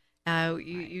equal.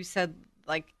 You said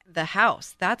like the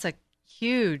house, that's a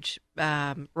huge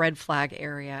red flag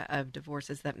area of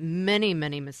divorces that many,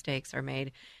 many mistakes are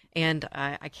made. And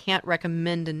I can't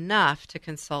recommend enough to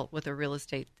consult with a real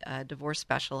estate divorce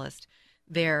specialist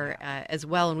there as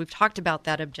well. And we've talked about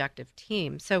that objective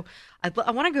team. So I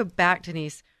want to go back,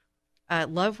 Denise. I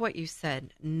love what you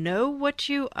said. Know what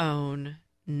you own,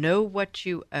 know what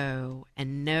you owe,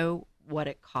 and know what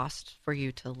it costs for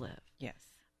you to live. Yes.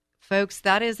 Folks,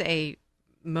 that is a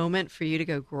moment for you to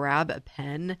go grab a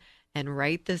pen and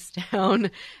write this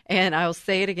down. And I'll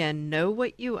say it again. Know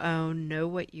what you own, know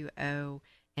what you owe,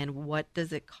 and what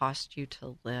does it cost you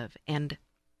to live? And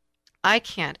I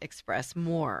can't express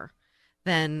more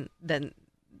than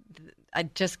I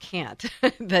just can't.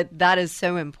 that is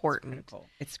so important.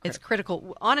 It's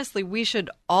critical. Honestly, we should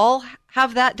all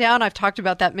have that down. I've talked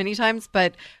about that many times,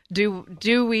 but do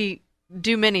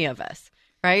many of us,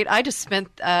 right? I just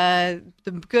spent the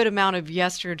good amount of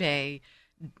yesterday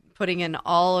putting in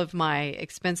all of my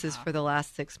expenses for the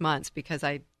last 6 months because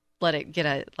I let it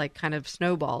get kind of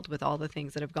snowballed with all the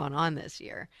things that have gone on this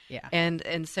year. Yeah.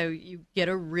 And so you get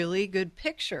a really good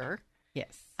picture.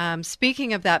 Yes.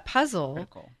 Speaking of that puzzle,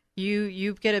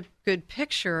 you get a good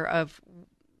picture of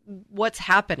what's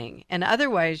happening, and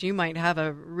otherwise you might have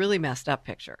a really messed up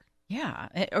picture. Yeah.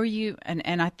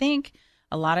 And I think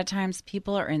a lot of times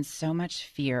people are in so much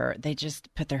fear, they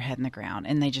just put their head in the ground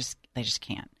and they just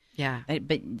can't. Yeah.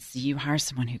 But you hire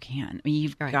someone who can. I mean,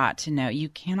 you've got to know you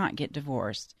cannot get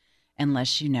divorced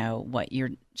unless you know what you're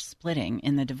splitting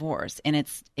in the divorce. And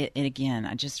it again,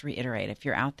 I just reiterate, if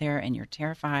you're out there and you're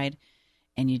terrified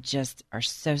and you just are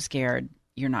so scared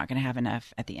you're not going to have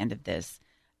enough at the end of this,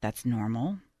 that's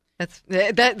normal.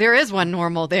 There is one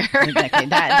normal there. Exactly.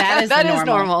 That is that the is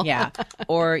normal. Yeah.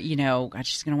 Or, God,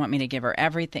 she's going to want me to give her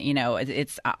everything.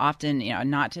 It's often,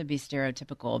 not to be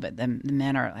stereotypical, but the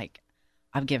men are like,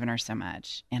 I've given her so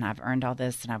much and I've earned all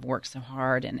this and I've worked so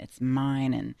hard and it's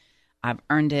mine and I've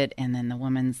earned it. And then the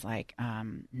woman's like,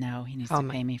 no, he needs to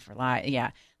pay me for life.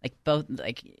 Yeah. Like both,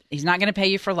 like he's not going to pay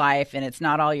you for life and it's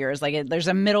not all yours. Like there's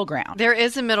a middle ground. There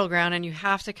is a middle ground, and you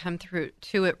have to come through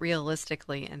to it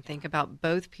realistically and think about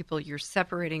both people. You're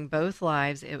separating both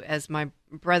lives. As my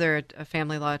brother, a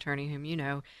family law attorney whom you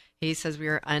know, he says we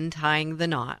are untying the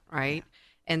knot, right? Yeah.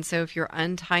 And so if you're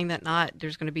untying that knot,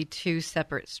 there's going to be two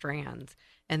separate strands.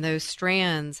 And those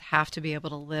strands have to be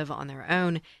able to live on their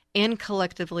own and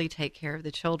collectively take care of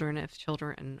the children if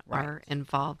children are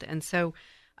involved. And so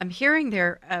I'm hearing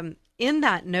there in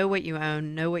that know what you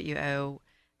own, know what you owe,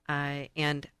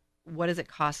 and what does it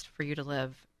cost for you to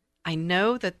live. I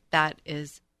know that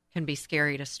can be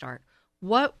scary to start.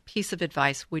 What piece of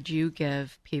advice would you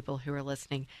give people who are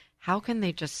listening? How can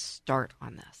they just start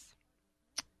on this?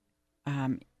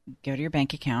 Go to your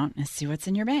bank account and see what's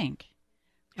in your bank.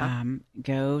 Yep.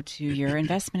 Go to your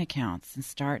investment accounts and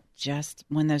start just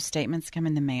when those statements come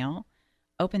in the mail,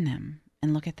 open them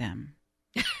and look at them.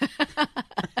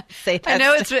 I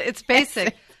know it's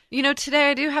basic.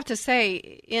 Today I do have to say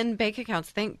in bank accounts,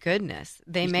 thank goodness,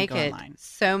 they make it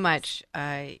so much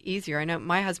easier. I know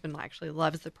my husband actually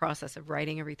loves the process of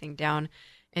writing everything down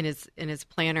in his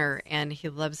planner, and he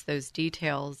loves those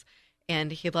details.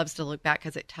 And he loves to look back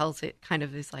because it tells it kind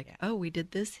of is like, oh, we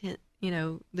did this,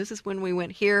 this is when we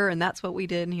went here and that's what we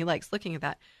did. And he likes looking at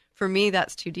that. For me,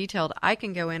 that's too detailed. I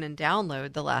can go in and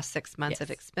download the last 6 months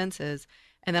of expenses,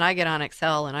 and then I get on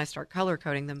Excel and I start color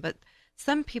coding them. But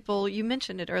some people, you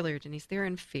mentioned it earlier, Denise, they're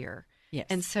in fear. Yes.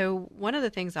 And so one of the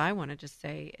things I want to just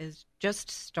say is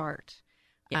just start.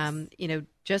 Yes.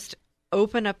 Just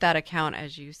open up that account,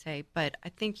 as you say. But I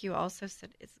think you also said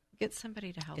get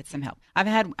somebody to help. Get some help. I've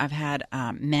had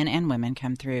men and women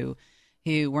come through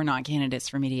who were not candidates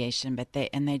for mediation, but they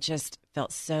just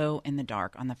felt so in the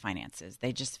dark on the finances.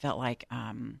 They just felt like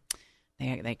I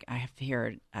have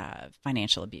heard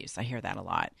financial abuse. I hear that a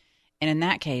lot, And in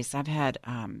that case, I've had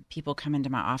people come into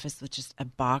my office with just a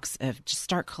box of just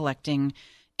start collecting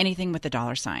anything with the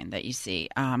dollar sign that you see.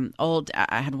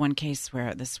 I had one case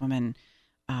where this woman,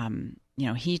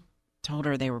 he told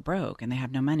her they were broke and they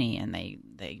have no money, and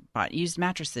they bought used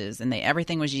mattresses, and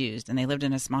everything was used, and they lived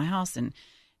in a small house,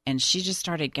 and she just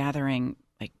started gathering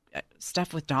like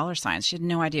stuff with dollar signs. She had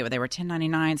no idea what they were,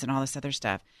 1099s and all this other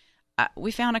stuff.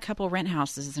 We found a couple rent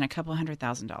houses and a couple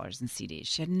 $100,000 in CDs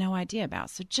she had no idea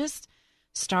about. So just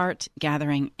start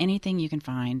gathering anything you can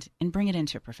find and bring it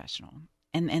into a professional,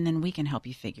 and then we can help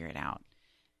you figure it out.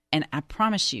 And I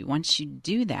promise you, once you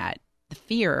do that, the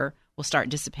fear will start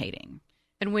dissipating.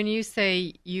 And when you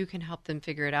say you can help them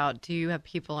figure it out, do you have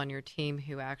people on your team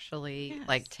who actually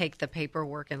take the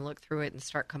paperwork and look through it and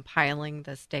start compiling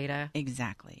this data?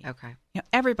 Exactly. Okay.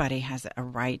 Everybody has a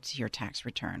right to your tax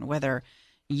return, whether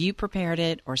you prepared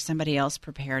it or somebody else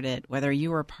prepared it, whether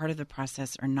you were a part of the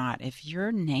process or not. If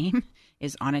your name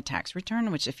is on a tax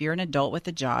return, which if you're an adult with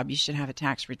a job, you should have a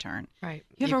tax return. Right.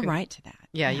 You have a right to that.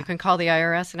 Yeah, you can call the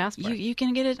IRS and ask for it. You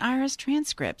can get an IRS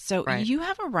transcript. So you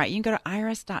have a right. You can go to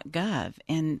irs.gov,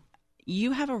 and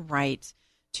you have a right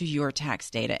to your tax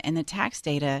data. And the tax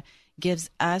data gives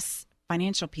us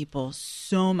financial people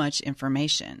so much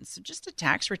information. So just a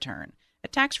tax return.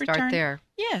 Start there.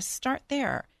 Yes, start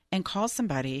there. And call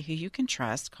somebody who you can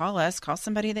trust. Call us. Call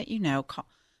somebody that you know.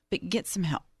 But get some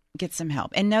help. Get some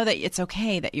help. And know that it's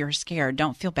okay that you're scared.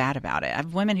 Don't feel bad about it. I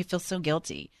have women who feel so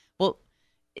guilty. Well,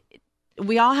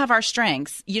 we all have our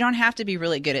strengths. You don't have to be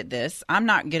really good at this. I'm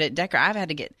not good at decorating. I've had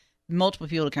to get multiple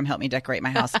people to come help me decorate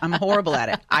my house. I'm horrible at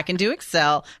it. I can do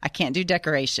Excel. I can't do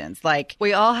decorations. Like,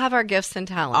 we all have our gifts and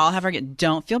talents.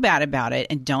 Don't feel bad about it,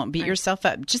 and don't beat yourself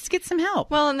up. Just get some help.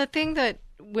 Well, and the thing that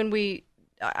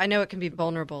I know it can be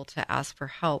vulnerable to ask for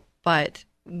help, but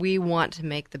we want to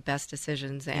make the best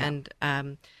decisions. Yeah.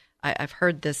 And I've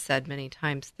heard this said many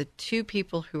times. The two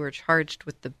people who are charged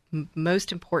with the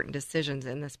most important decisions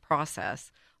in this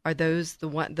process are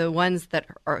the ones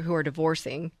who are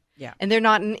divorcing. Yeah. And they're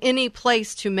not in any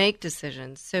place to make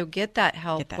decisions. So get that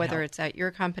help, whether it's at your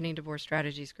company, Divorce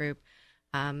Strategies Group,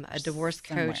 a divorce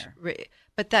coach.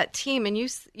 But that team, and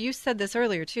you said this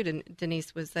earlier too,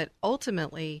 Denise, was that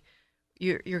ultimately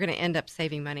you're going to end up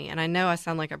saving money. And I know I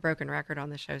sound like a broken record on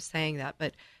the show saying that,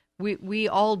 but we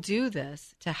all do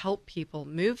this to help people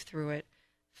move through it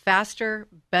faster,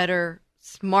 better,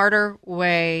 smarter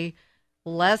way,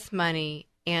 less money,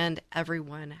 and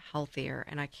everyone healthier.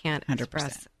 And I can't 100%.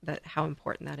 Express how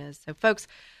important that is. So, folks,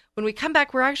 when we come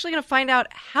back, we're actually going to find out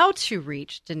how to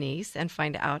reach Denise and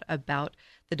find out about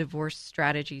the Divorce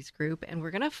Strategies Group. And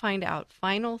we're going to find out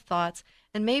final thoughts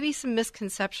and maybe some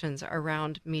misconceptions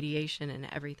around mediation and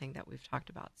everything that we've talked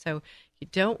about. So you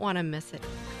don't want to miss it.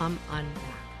 Come on back.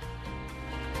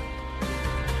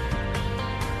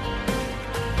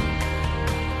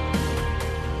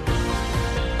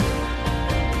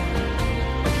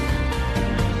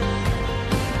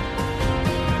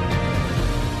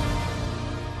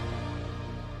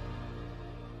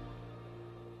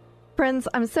 Friends,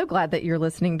 I'm so glad that you're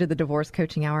listening to the Divorce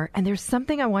Coaching Hour, and there's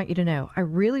something I want you to know. I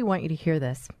really want you to hear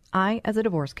this. I, as a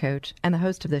divorce coach and the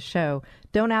host of this show,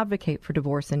 don't advocate for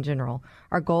divorce in general.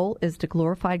 Our goal is to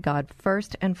glorify God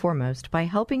first and foremost by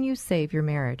helping you save your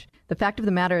marriage. The fact of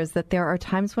the matter is that there are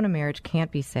times when a marriage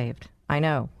can't be saved. I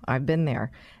know, I've been there.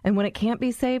 And when it can't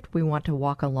be saved, we want to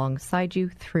walk alongside you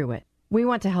through it. We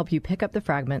want to help you pick up the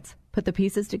fragments, put the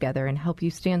pieces together, and help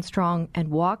you stand strong and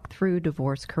walk through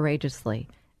divorce courageously.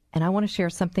 And I want to share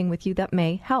something with you that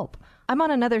may help. I'm on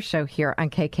another show here on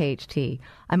KKHT.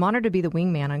 I'm honored to be the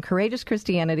wingman on Courageous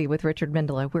Christianity with Richard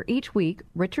Mendelow, where each week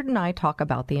Richard and I talk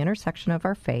about the intersection of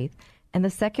our faith and the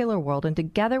secular world, and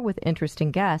together with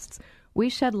interesting guests, we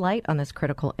shed light on this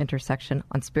critical intersection,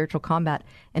 on spiritual combat,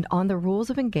 and on the rules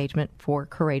of engagement for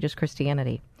Courageous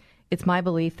Christianity. It's my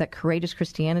belief that Courageous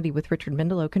Christianity with Richard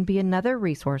Mendelow can be another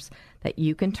resource that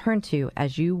you can turn to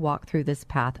as you walk through this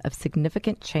path of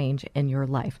significant change in your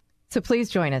life. So please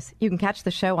join us. You can catch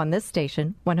the show on this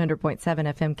station, 100.7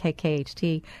 FM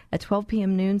KKHT, at 12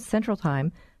 p.m. noon Central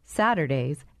Time,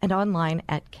 Saturdays, and online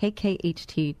at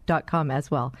kkht.com as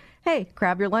well. Hey,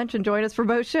 grab your lunch and join us for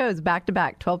both shows,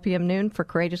 back-to-back, 12 p.m. noon for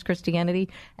Courageous Christianity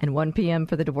and 1 p.m.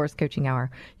 for the Divorce Coaching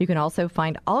Hour. You can also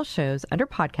find all shows under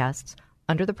podcasts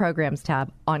under the Programs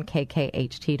tab on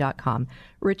kkht.com.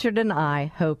 Richard and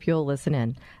I hope you'll listen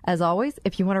in. As always,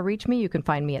 if you want to reach me, you can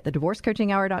find me at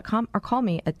thedivorcecoachinghour.com or call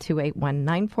me at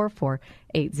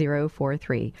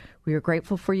 281-944-8043. We are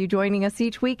grateful for you joining us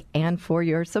each week and for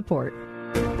your support.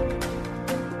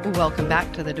 Welcome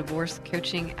back to the Divorce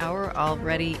Coaching Hour.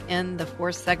 Already in the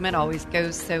fourth segment. Always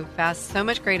goes so fast. So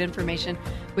much great information.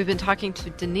 We've been talking to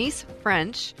Denise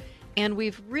French, and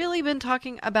we've really been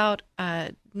talking about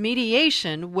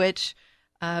mediation, which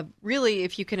really,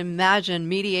 if you can imagine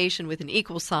mediation with an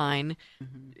equal sign,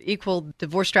 Equal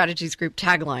Divorce Strategies Group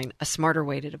tagline, a smarter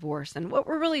way to divorce. And what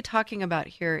we're really talking about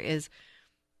here is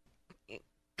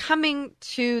coming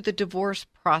to the divorce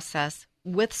process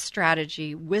with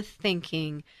strategy, with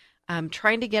thinking,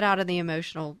 trying to get out of the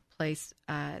emotional place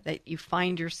that you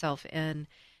find yourself in,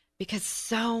 because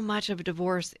so much of a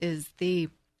divorce is the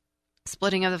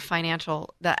splitting of the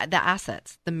financial, the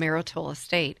assets, the marital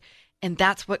estate, and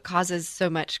that's what causes so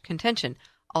much contention.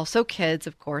 Also kids,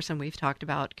 of course, and we've talked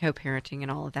about co-parenting and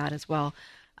all of that as well,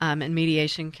 and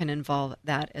mediation can involve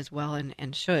that as well,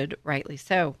 and should, rightly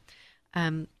so.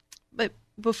 But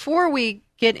before we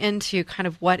get into kind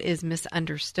of what is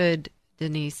misunderstood,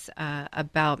 Denise,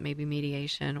 about maybe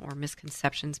mediation or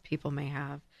misconceptions people may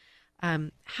have,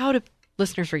 how do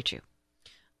listeners reach you?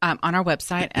 On our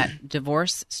website at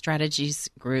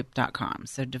divorcestrategiesgroup.com.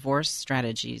 So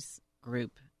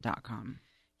divorcestrategiesgroup.com.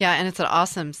 Yeah, and it's an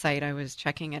awesome site. I was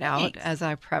checking it out as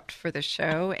I prepped for the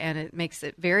show, and it makes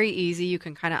it very easy. You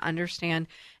can kind of understand.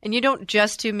 And you don't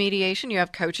just do mediation. You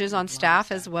have coaches on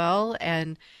staff as well.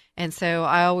 And so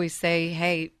I always say,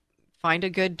 hey, find a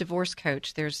good divorce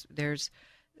coach. There's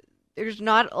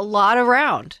not a lot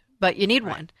around, but you need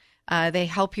one. They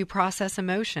help you process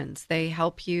emotions. They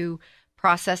help you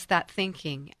process that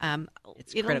thinking.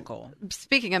 It's critical.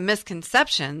 Speaking of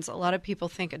misconceptions, a lot of people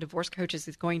think a divorce coach is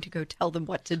going to go tell them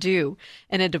what to do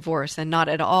in a divorce, and not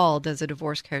at all does a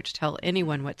divorce coach tell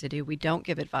anyone what to do. We don't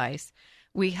give advice.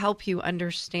 We help you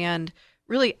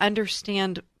really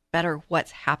understand better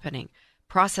what's happening.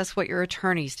 Process what your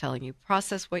attorney's telling you.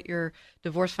 Process what your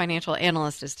divorce financial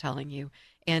analyst is telling you,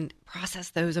 and process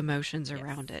those emotions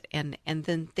around it. And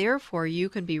then therefore you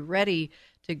can be ready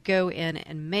to go in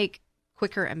and make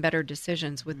quicker and better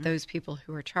decisions with those people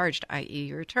who are charged, i.e.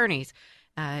 your attorneys,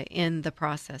 in the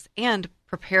process, and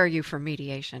prepare you for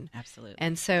mediation. Absolutely.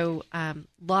 And so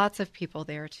lots of people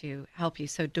there to help you.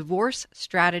 So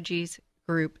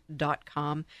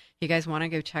divorcestrategiesgroup.com. You guys want to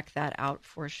go check that out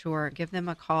for sure. Give them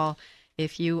a call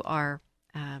if you are,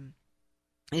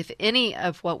 if any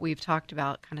of what we've talked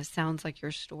about kind of sounds like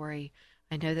your story.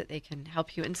 I know that they can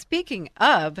help you. And speaking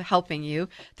of helping you,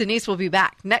 Denise will be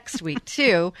back next week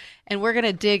too, and we're going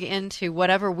to dig into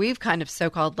whatever we've kind of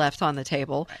so-called left on the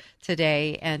table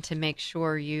today, and to make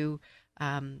sure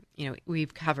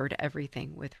we've covered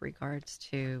everything with regards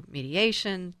to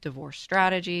mediation, divorce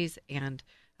strategies, and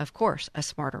of course, a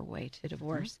smarter way to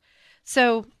divorce.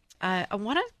 So I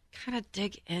want to kind of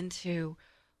dig into,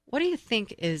 what do you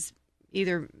think is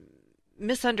either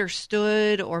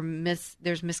misunderstood or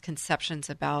there's misconceptions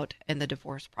about in the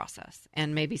divorce process,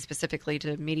 and maybe specifically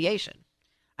to mediation?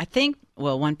 I think,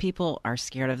 when people are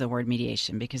scared of the word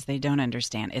mediation because they don't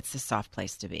understand, it's a soft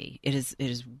place to be. It is.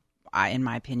 In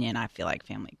my opinion, I feel like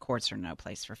family courts are no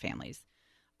place for families.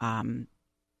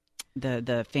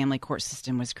 The family court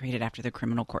system was created after the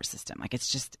criminal court system. Like, it's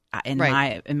just, in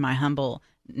my humble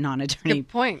non-attorney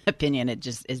opinion, it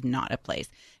just is not a place.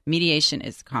 Mediation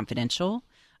is confidential.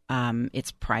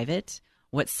 It's private.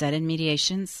 What's said in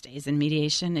mediation stays in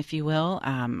mediation, if you will.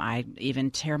 I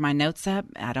even tear my notes up.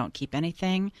 I don't keep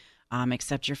anything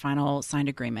except your final signed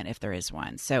agreement, if there is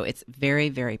one. So it's very,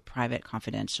 very private,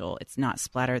 confidential. It's not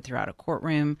splattered throughout a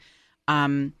courtroom.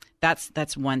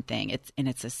 That's one thing. It's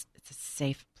a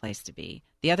safe place to be.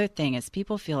 The other thing is,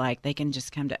 people feel like they can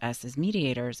just come to us as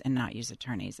mediators and not use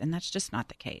attorneys, and that's just not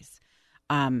the case.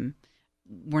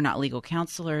 We're not legal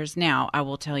counselors. Now, I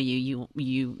will tell you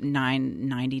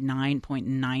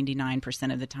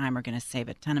 99.99% of the time are going to save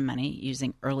a ton of money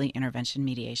using early intervention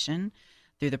mediation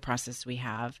through the process we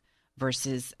have,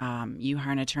 versus you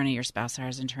hire an attorney, your spouse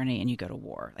hires an attorney, and you go to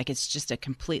war. Like, it's just a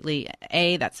completely,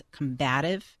 that's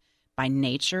combative by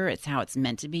nature. It's how it's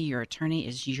meant to be. Your attorney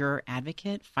is your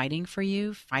advocate, fighting for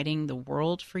you, fighting the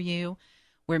world for you.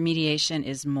 Where mediation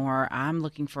is more, I'm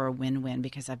looking for a win-win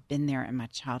because I've been there and my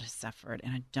child has suffered,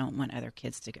 and I don't want other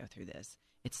kids to go through this.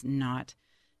 It's not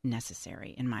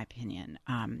necessary, in my opinion,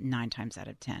 9 times out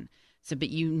of 10. So, but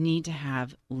you need to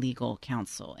have legal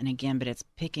counsel. And again, but it's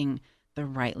picking the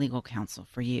right legal counsel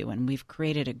for you. And we've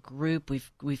created a group.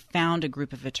 We've found a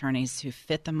group of attorneys who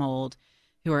fit the mold,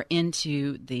 who are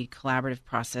into the collaborative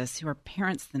process, who are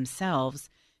parents themselves,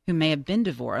 who may have been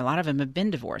divorced. A lot of them have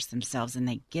been divorced themselves, and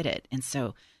they get it. And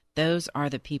so those are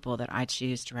the people that I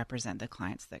choose to represent the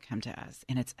clients that come to us,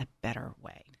 and it's a better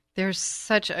way. There's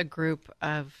such a group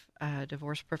of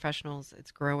divorce professionals.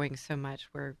 It's growing so much.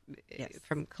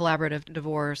 From collaborative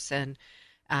divorce and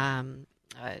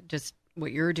just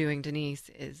what you're doing, Denise,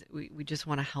 is we just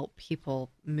want to help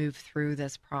people move through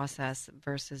this process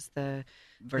versus the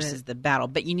battle.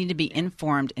 But you need to be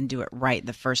informed and do it right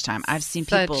the first time. I've seen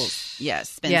people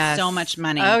spend so much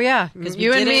money. Oh, yeah.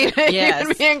 You and me, you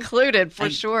and me included, for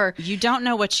sure. You don't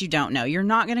know what you don't know. You're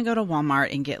not going to go to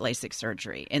Walmart and get LASIK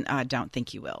surgery, and I don't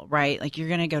think you will, right? Like, you're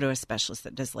going to go to a specialist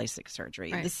that does LASIK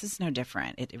surgery. Right. This is no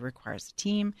different. It requires a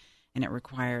team, and it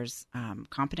requires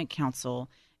competent counsel.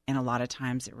 And a lot of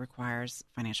times it requires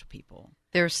financial people.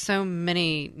 There's so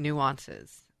many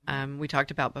nuances. We talked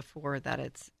about before that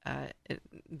it's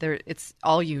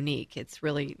all unique. It's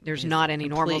really, there's not any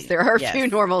normals. There are a few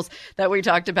normals that we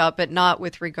talked about, but not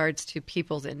with regards to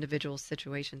people's individual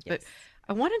situations. Yes. But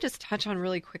I want to just touch on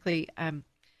really quickly,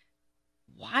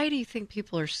 why do you think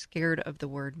people are scared of the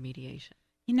word mediation?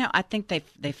 I think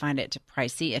they find it too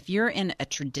pricey. If you're in a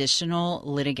traditional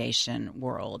litigation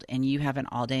world and you have an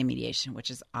all-day mediation,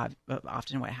 which is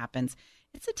often what happens,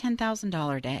 it's a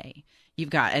 $10,000 day. You've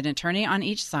got an attorney on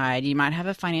each side. You might have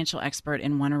a financial expert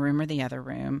in one room or the other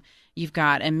room. You've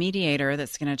got a mediator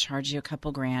that's going to charge you a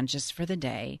couple grand just for the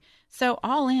day. So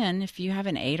all in, if you have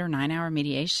an 8 or 9 hour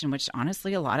mediation, which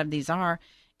honestly a lot of these are,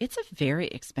 it's a very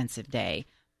expensive day.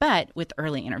 But with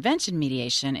early intervention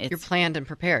mediation, you're planned and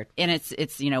prepared, and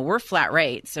it's we're flat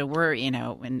rate, so we're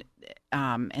and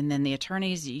then the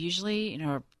attorneys usually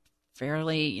are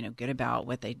fairly good about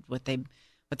what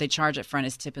they charge up front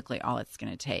is typically all it's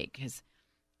going to take.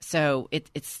 So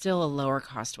it's still a lower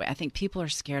cost way. I think people are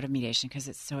scared of mediation because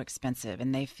it's so expensive,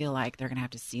 and they feel like they're going to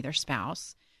have to see their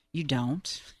spouse. You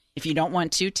don't. If you don't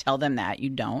want to, tell them that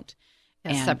you don't.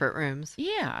 And separate rooms.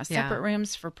 Yeah, separate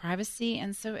rooms for privacy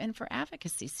and for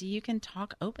advocacy, so you can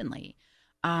talk openly.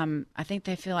 I think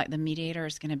they feel like the mediator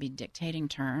is going to be dictating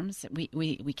terms.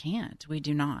 We can't. We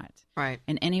do not. Right.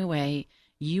 And anyway,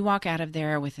 you walk out of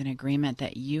there with an agreement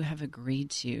that you have agreed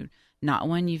to, not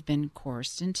one you've been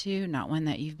coerced into, not one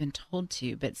that you've been told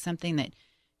to, but something that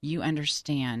you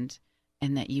understand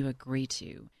and that you agree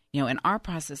to. In our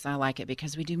process, I like it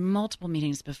because we do multiple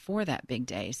meetings before that big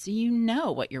day. So you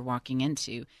know what you're walking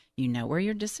into. You know where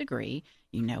you disagree.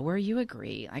 You know where you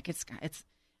agree. Like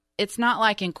it's not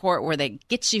like in court where they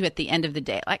get you at the end of the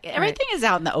day. Like everything is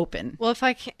out in the open. Well, if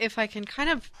I can kind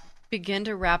of begin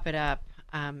to wrap it up,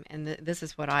 this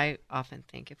is what I often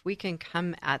think. If we can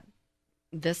come at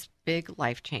this big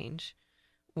life change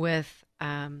with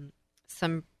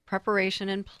some preparation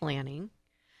and planning,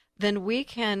 then we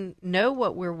can know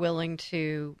what we're willing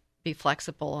to be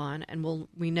flexible on, and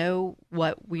we know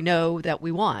what we know that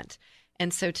we want.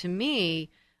 And so to me,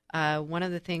 one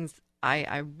of the things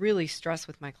I really stress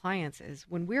with my clients is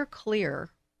when we're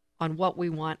clear on what we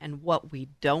want and what we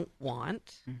don't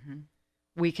want,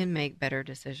 we can make better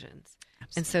decisions.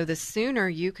 Absolutely. And so the sooner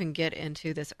you can get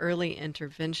into this early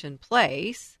intervention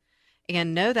place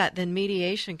and know that, then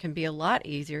mediation can be a lot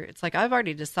easier. It's like I've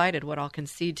already decided what I'll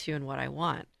concede to and what I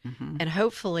want. And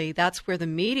hopefully that's where the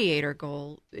mediator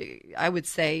goal, I would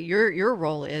say your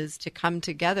role is to come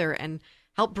together and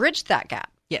help bridge that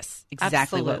gap. Yes,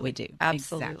 exactly what we do.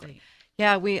 Absolutely. Exactly.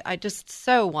 Yeah, I just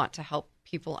so want to help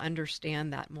people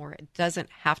understand that more. It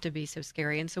doesn't have to be so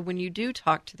scary. And so when you do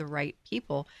talk to the right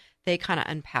people, they kind of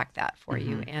unpack that for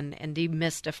you and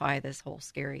demystify this whole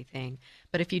scary thing.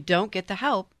 But if you don't get the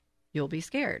help, you'll be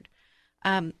scared.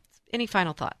 Any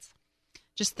final thoughts?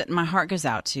 Just that my heart goes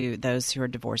out to those who are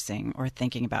divorcing or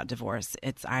thinking about divorce.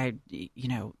 It's a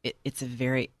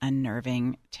very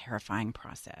unnerving, terrifying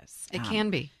process. It can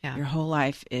be. Yeah. Your whole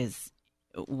life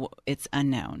it's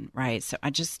unknown, right? So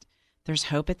there's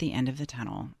hope at the end of the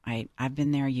tunnel. I've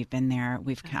been there. You've been there.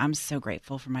 I'm so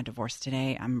grateful for my divorce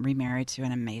today. I'm remarried to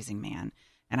an amazing man,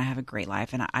 and I have a great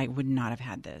life. And I would not have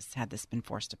had this had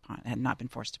not been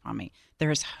forced upon me.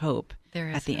 There is hope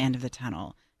at the end of the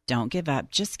tunnel. Don't give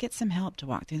up. Just get some help to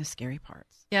walk through the scary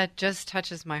parts. Yeah, it just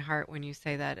touches my heart when you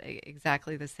say that.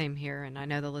 Exactly the same here. And I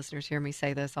know the listeners hear me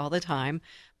say this all the time,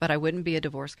 but I wouldn't be a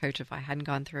divorce coach if I hadn't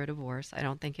gone through a divorce. I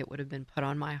don't think it would have been put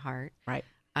on my heart. Right.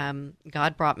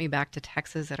 God brought me back to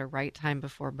Texas at a right time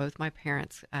before both my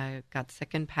parents got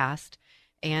sick and passed.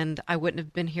 And I wouldn't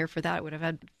have been here for that. I would have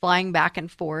had flying back and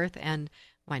forth. And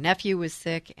my nephew was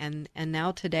sick. And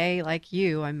now today, like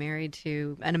you, I'm married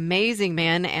to an amazing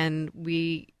man. And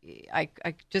I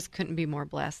just couldn't be more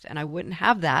blessed. And I wouldn't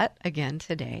have that again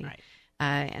today. Right.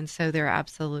 And so there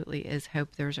absolutely is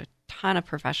hope. There's a ton of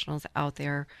professionals out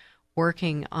there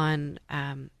working on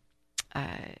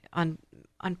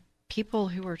people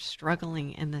who are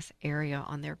struggling in this area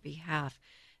on their behalf.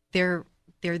 They're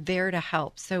They're there to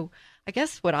help. So I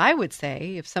guess what I would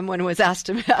say, if someone was asked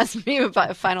me about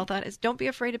a final thought, is don't be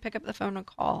afraid to pick up the phone and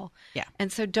call. Yeah.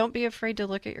 And so don't be afraid to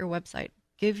look at your website.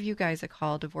 Give you guys a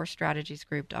call,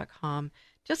 divorcestrategiesgroup.com.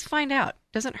 Just find out.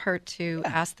 Doesn't hurt to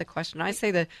ask the question. I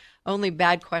say the only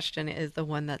bad question is the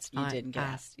one that's not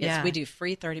asked. Yes, we do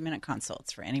free 30-minute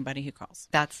consults for anybody who calls.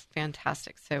 That's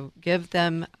fantastic. So give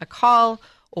them a call,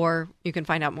 or you can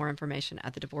find out more information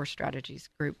at the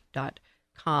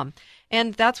divorcestrategiesgroup.com.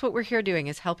 And that's what we're here doing,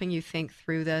 is helping you think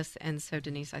through this. And so,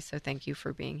 Denise, I so thank you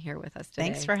for being here with us today.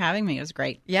 Thanks for having me. It was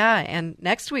great. Yeah, and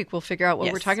next week we'll figure out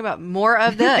what we're talking about. More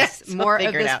of this. Yes, more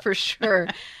of this for sure.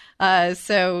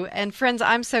 And friends,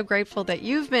 I'm so grateful that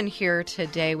you've been here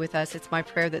today with us. It's my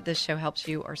prayer that this show helps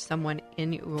you or someone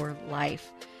in your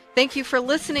life. Thank you for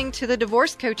listening to the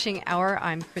Divorce Coaching Hour.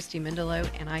 I'm Christy Mendelow,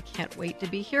 and I can't wait to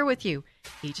be here with you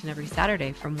each and every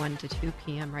Saturday from 1 to 2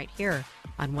 p.m. right here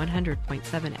on 100.7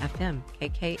 FM,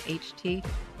 KKHT,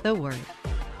 The Word.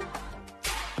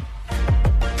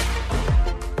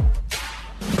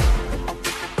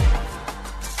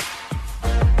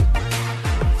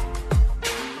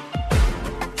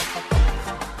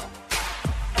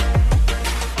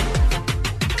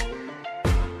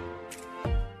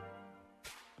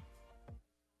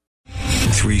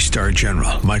 Three-star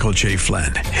General Michael J.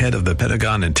 Flynn, head of the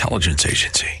Pentagon Intelligence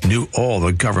Agency, knew all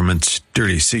the government's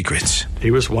dirty secrets. He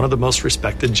was one of the most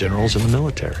respected generals in the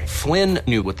military. Flynn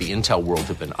knew what the intel world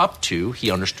had been up to.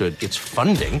 He understood its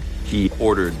funding. He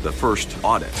ordered the first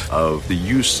audit of the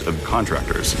use of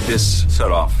contractors. This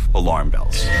set off alarm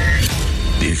bells.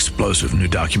 The explosive new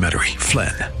documentary,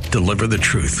 Flynn, Deliver the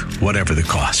Truth, Whatever the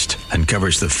Cost,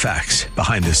 uncovers the facts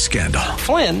behind this scandal.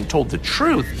 Flynn told the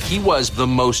truth. He was the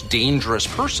most dangerous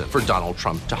person for Donald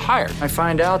Trump to hire. I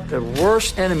find out the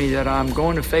worst enemy that I'm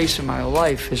going to face in my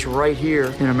life is right here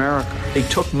in America. They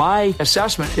took my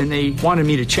assessment and they wanted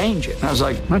me to change it. And I was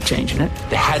like, I'm not changing it.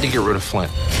 They had to get rid of Flynn.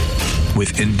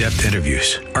 With in-depth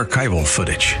interviews, archival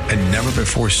footage, and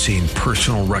never-before-seen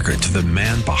personal records of the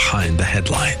man behind the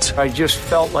headlines. I just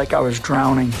felt like I was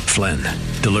drowning. Flynn,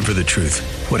 Deliver the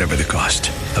Truth, Whatever the Cost.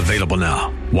 Available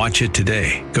now. Watch it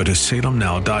today. Go to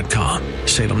salemnow.com.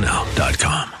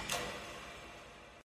 salemnow.com.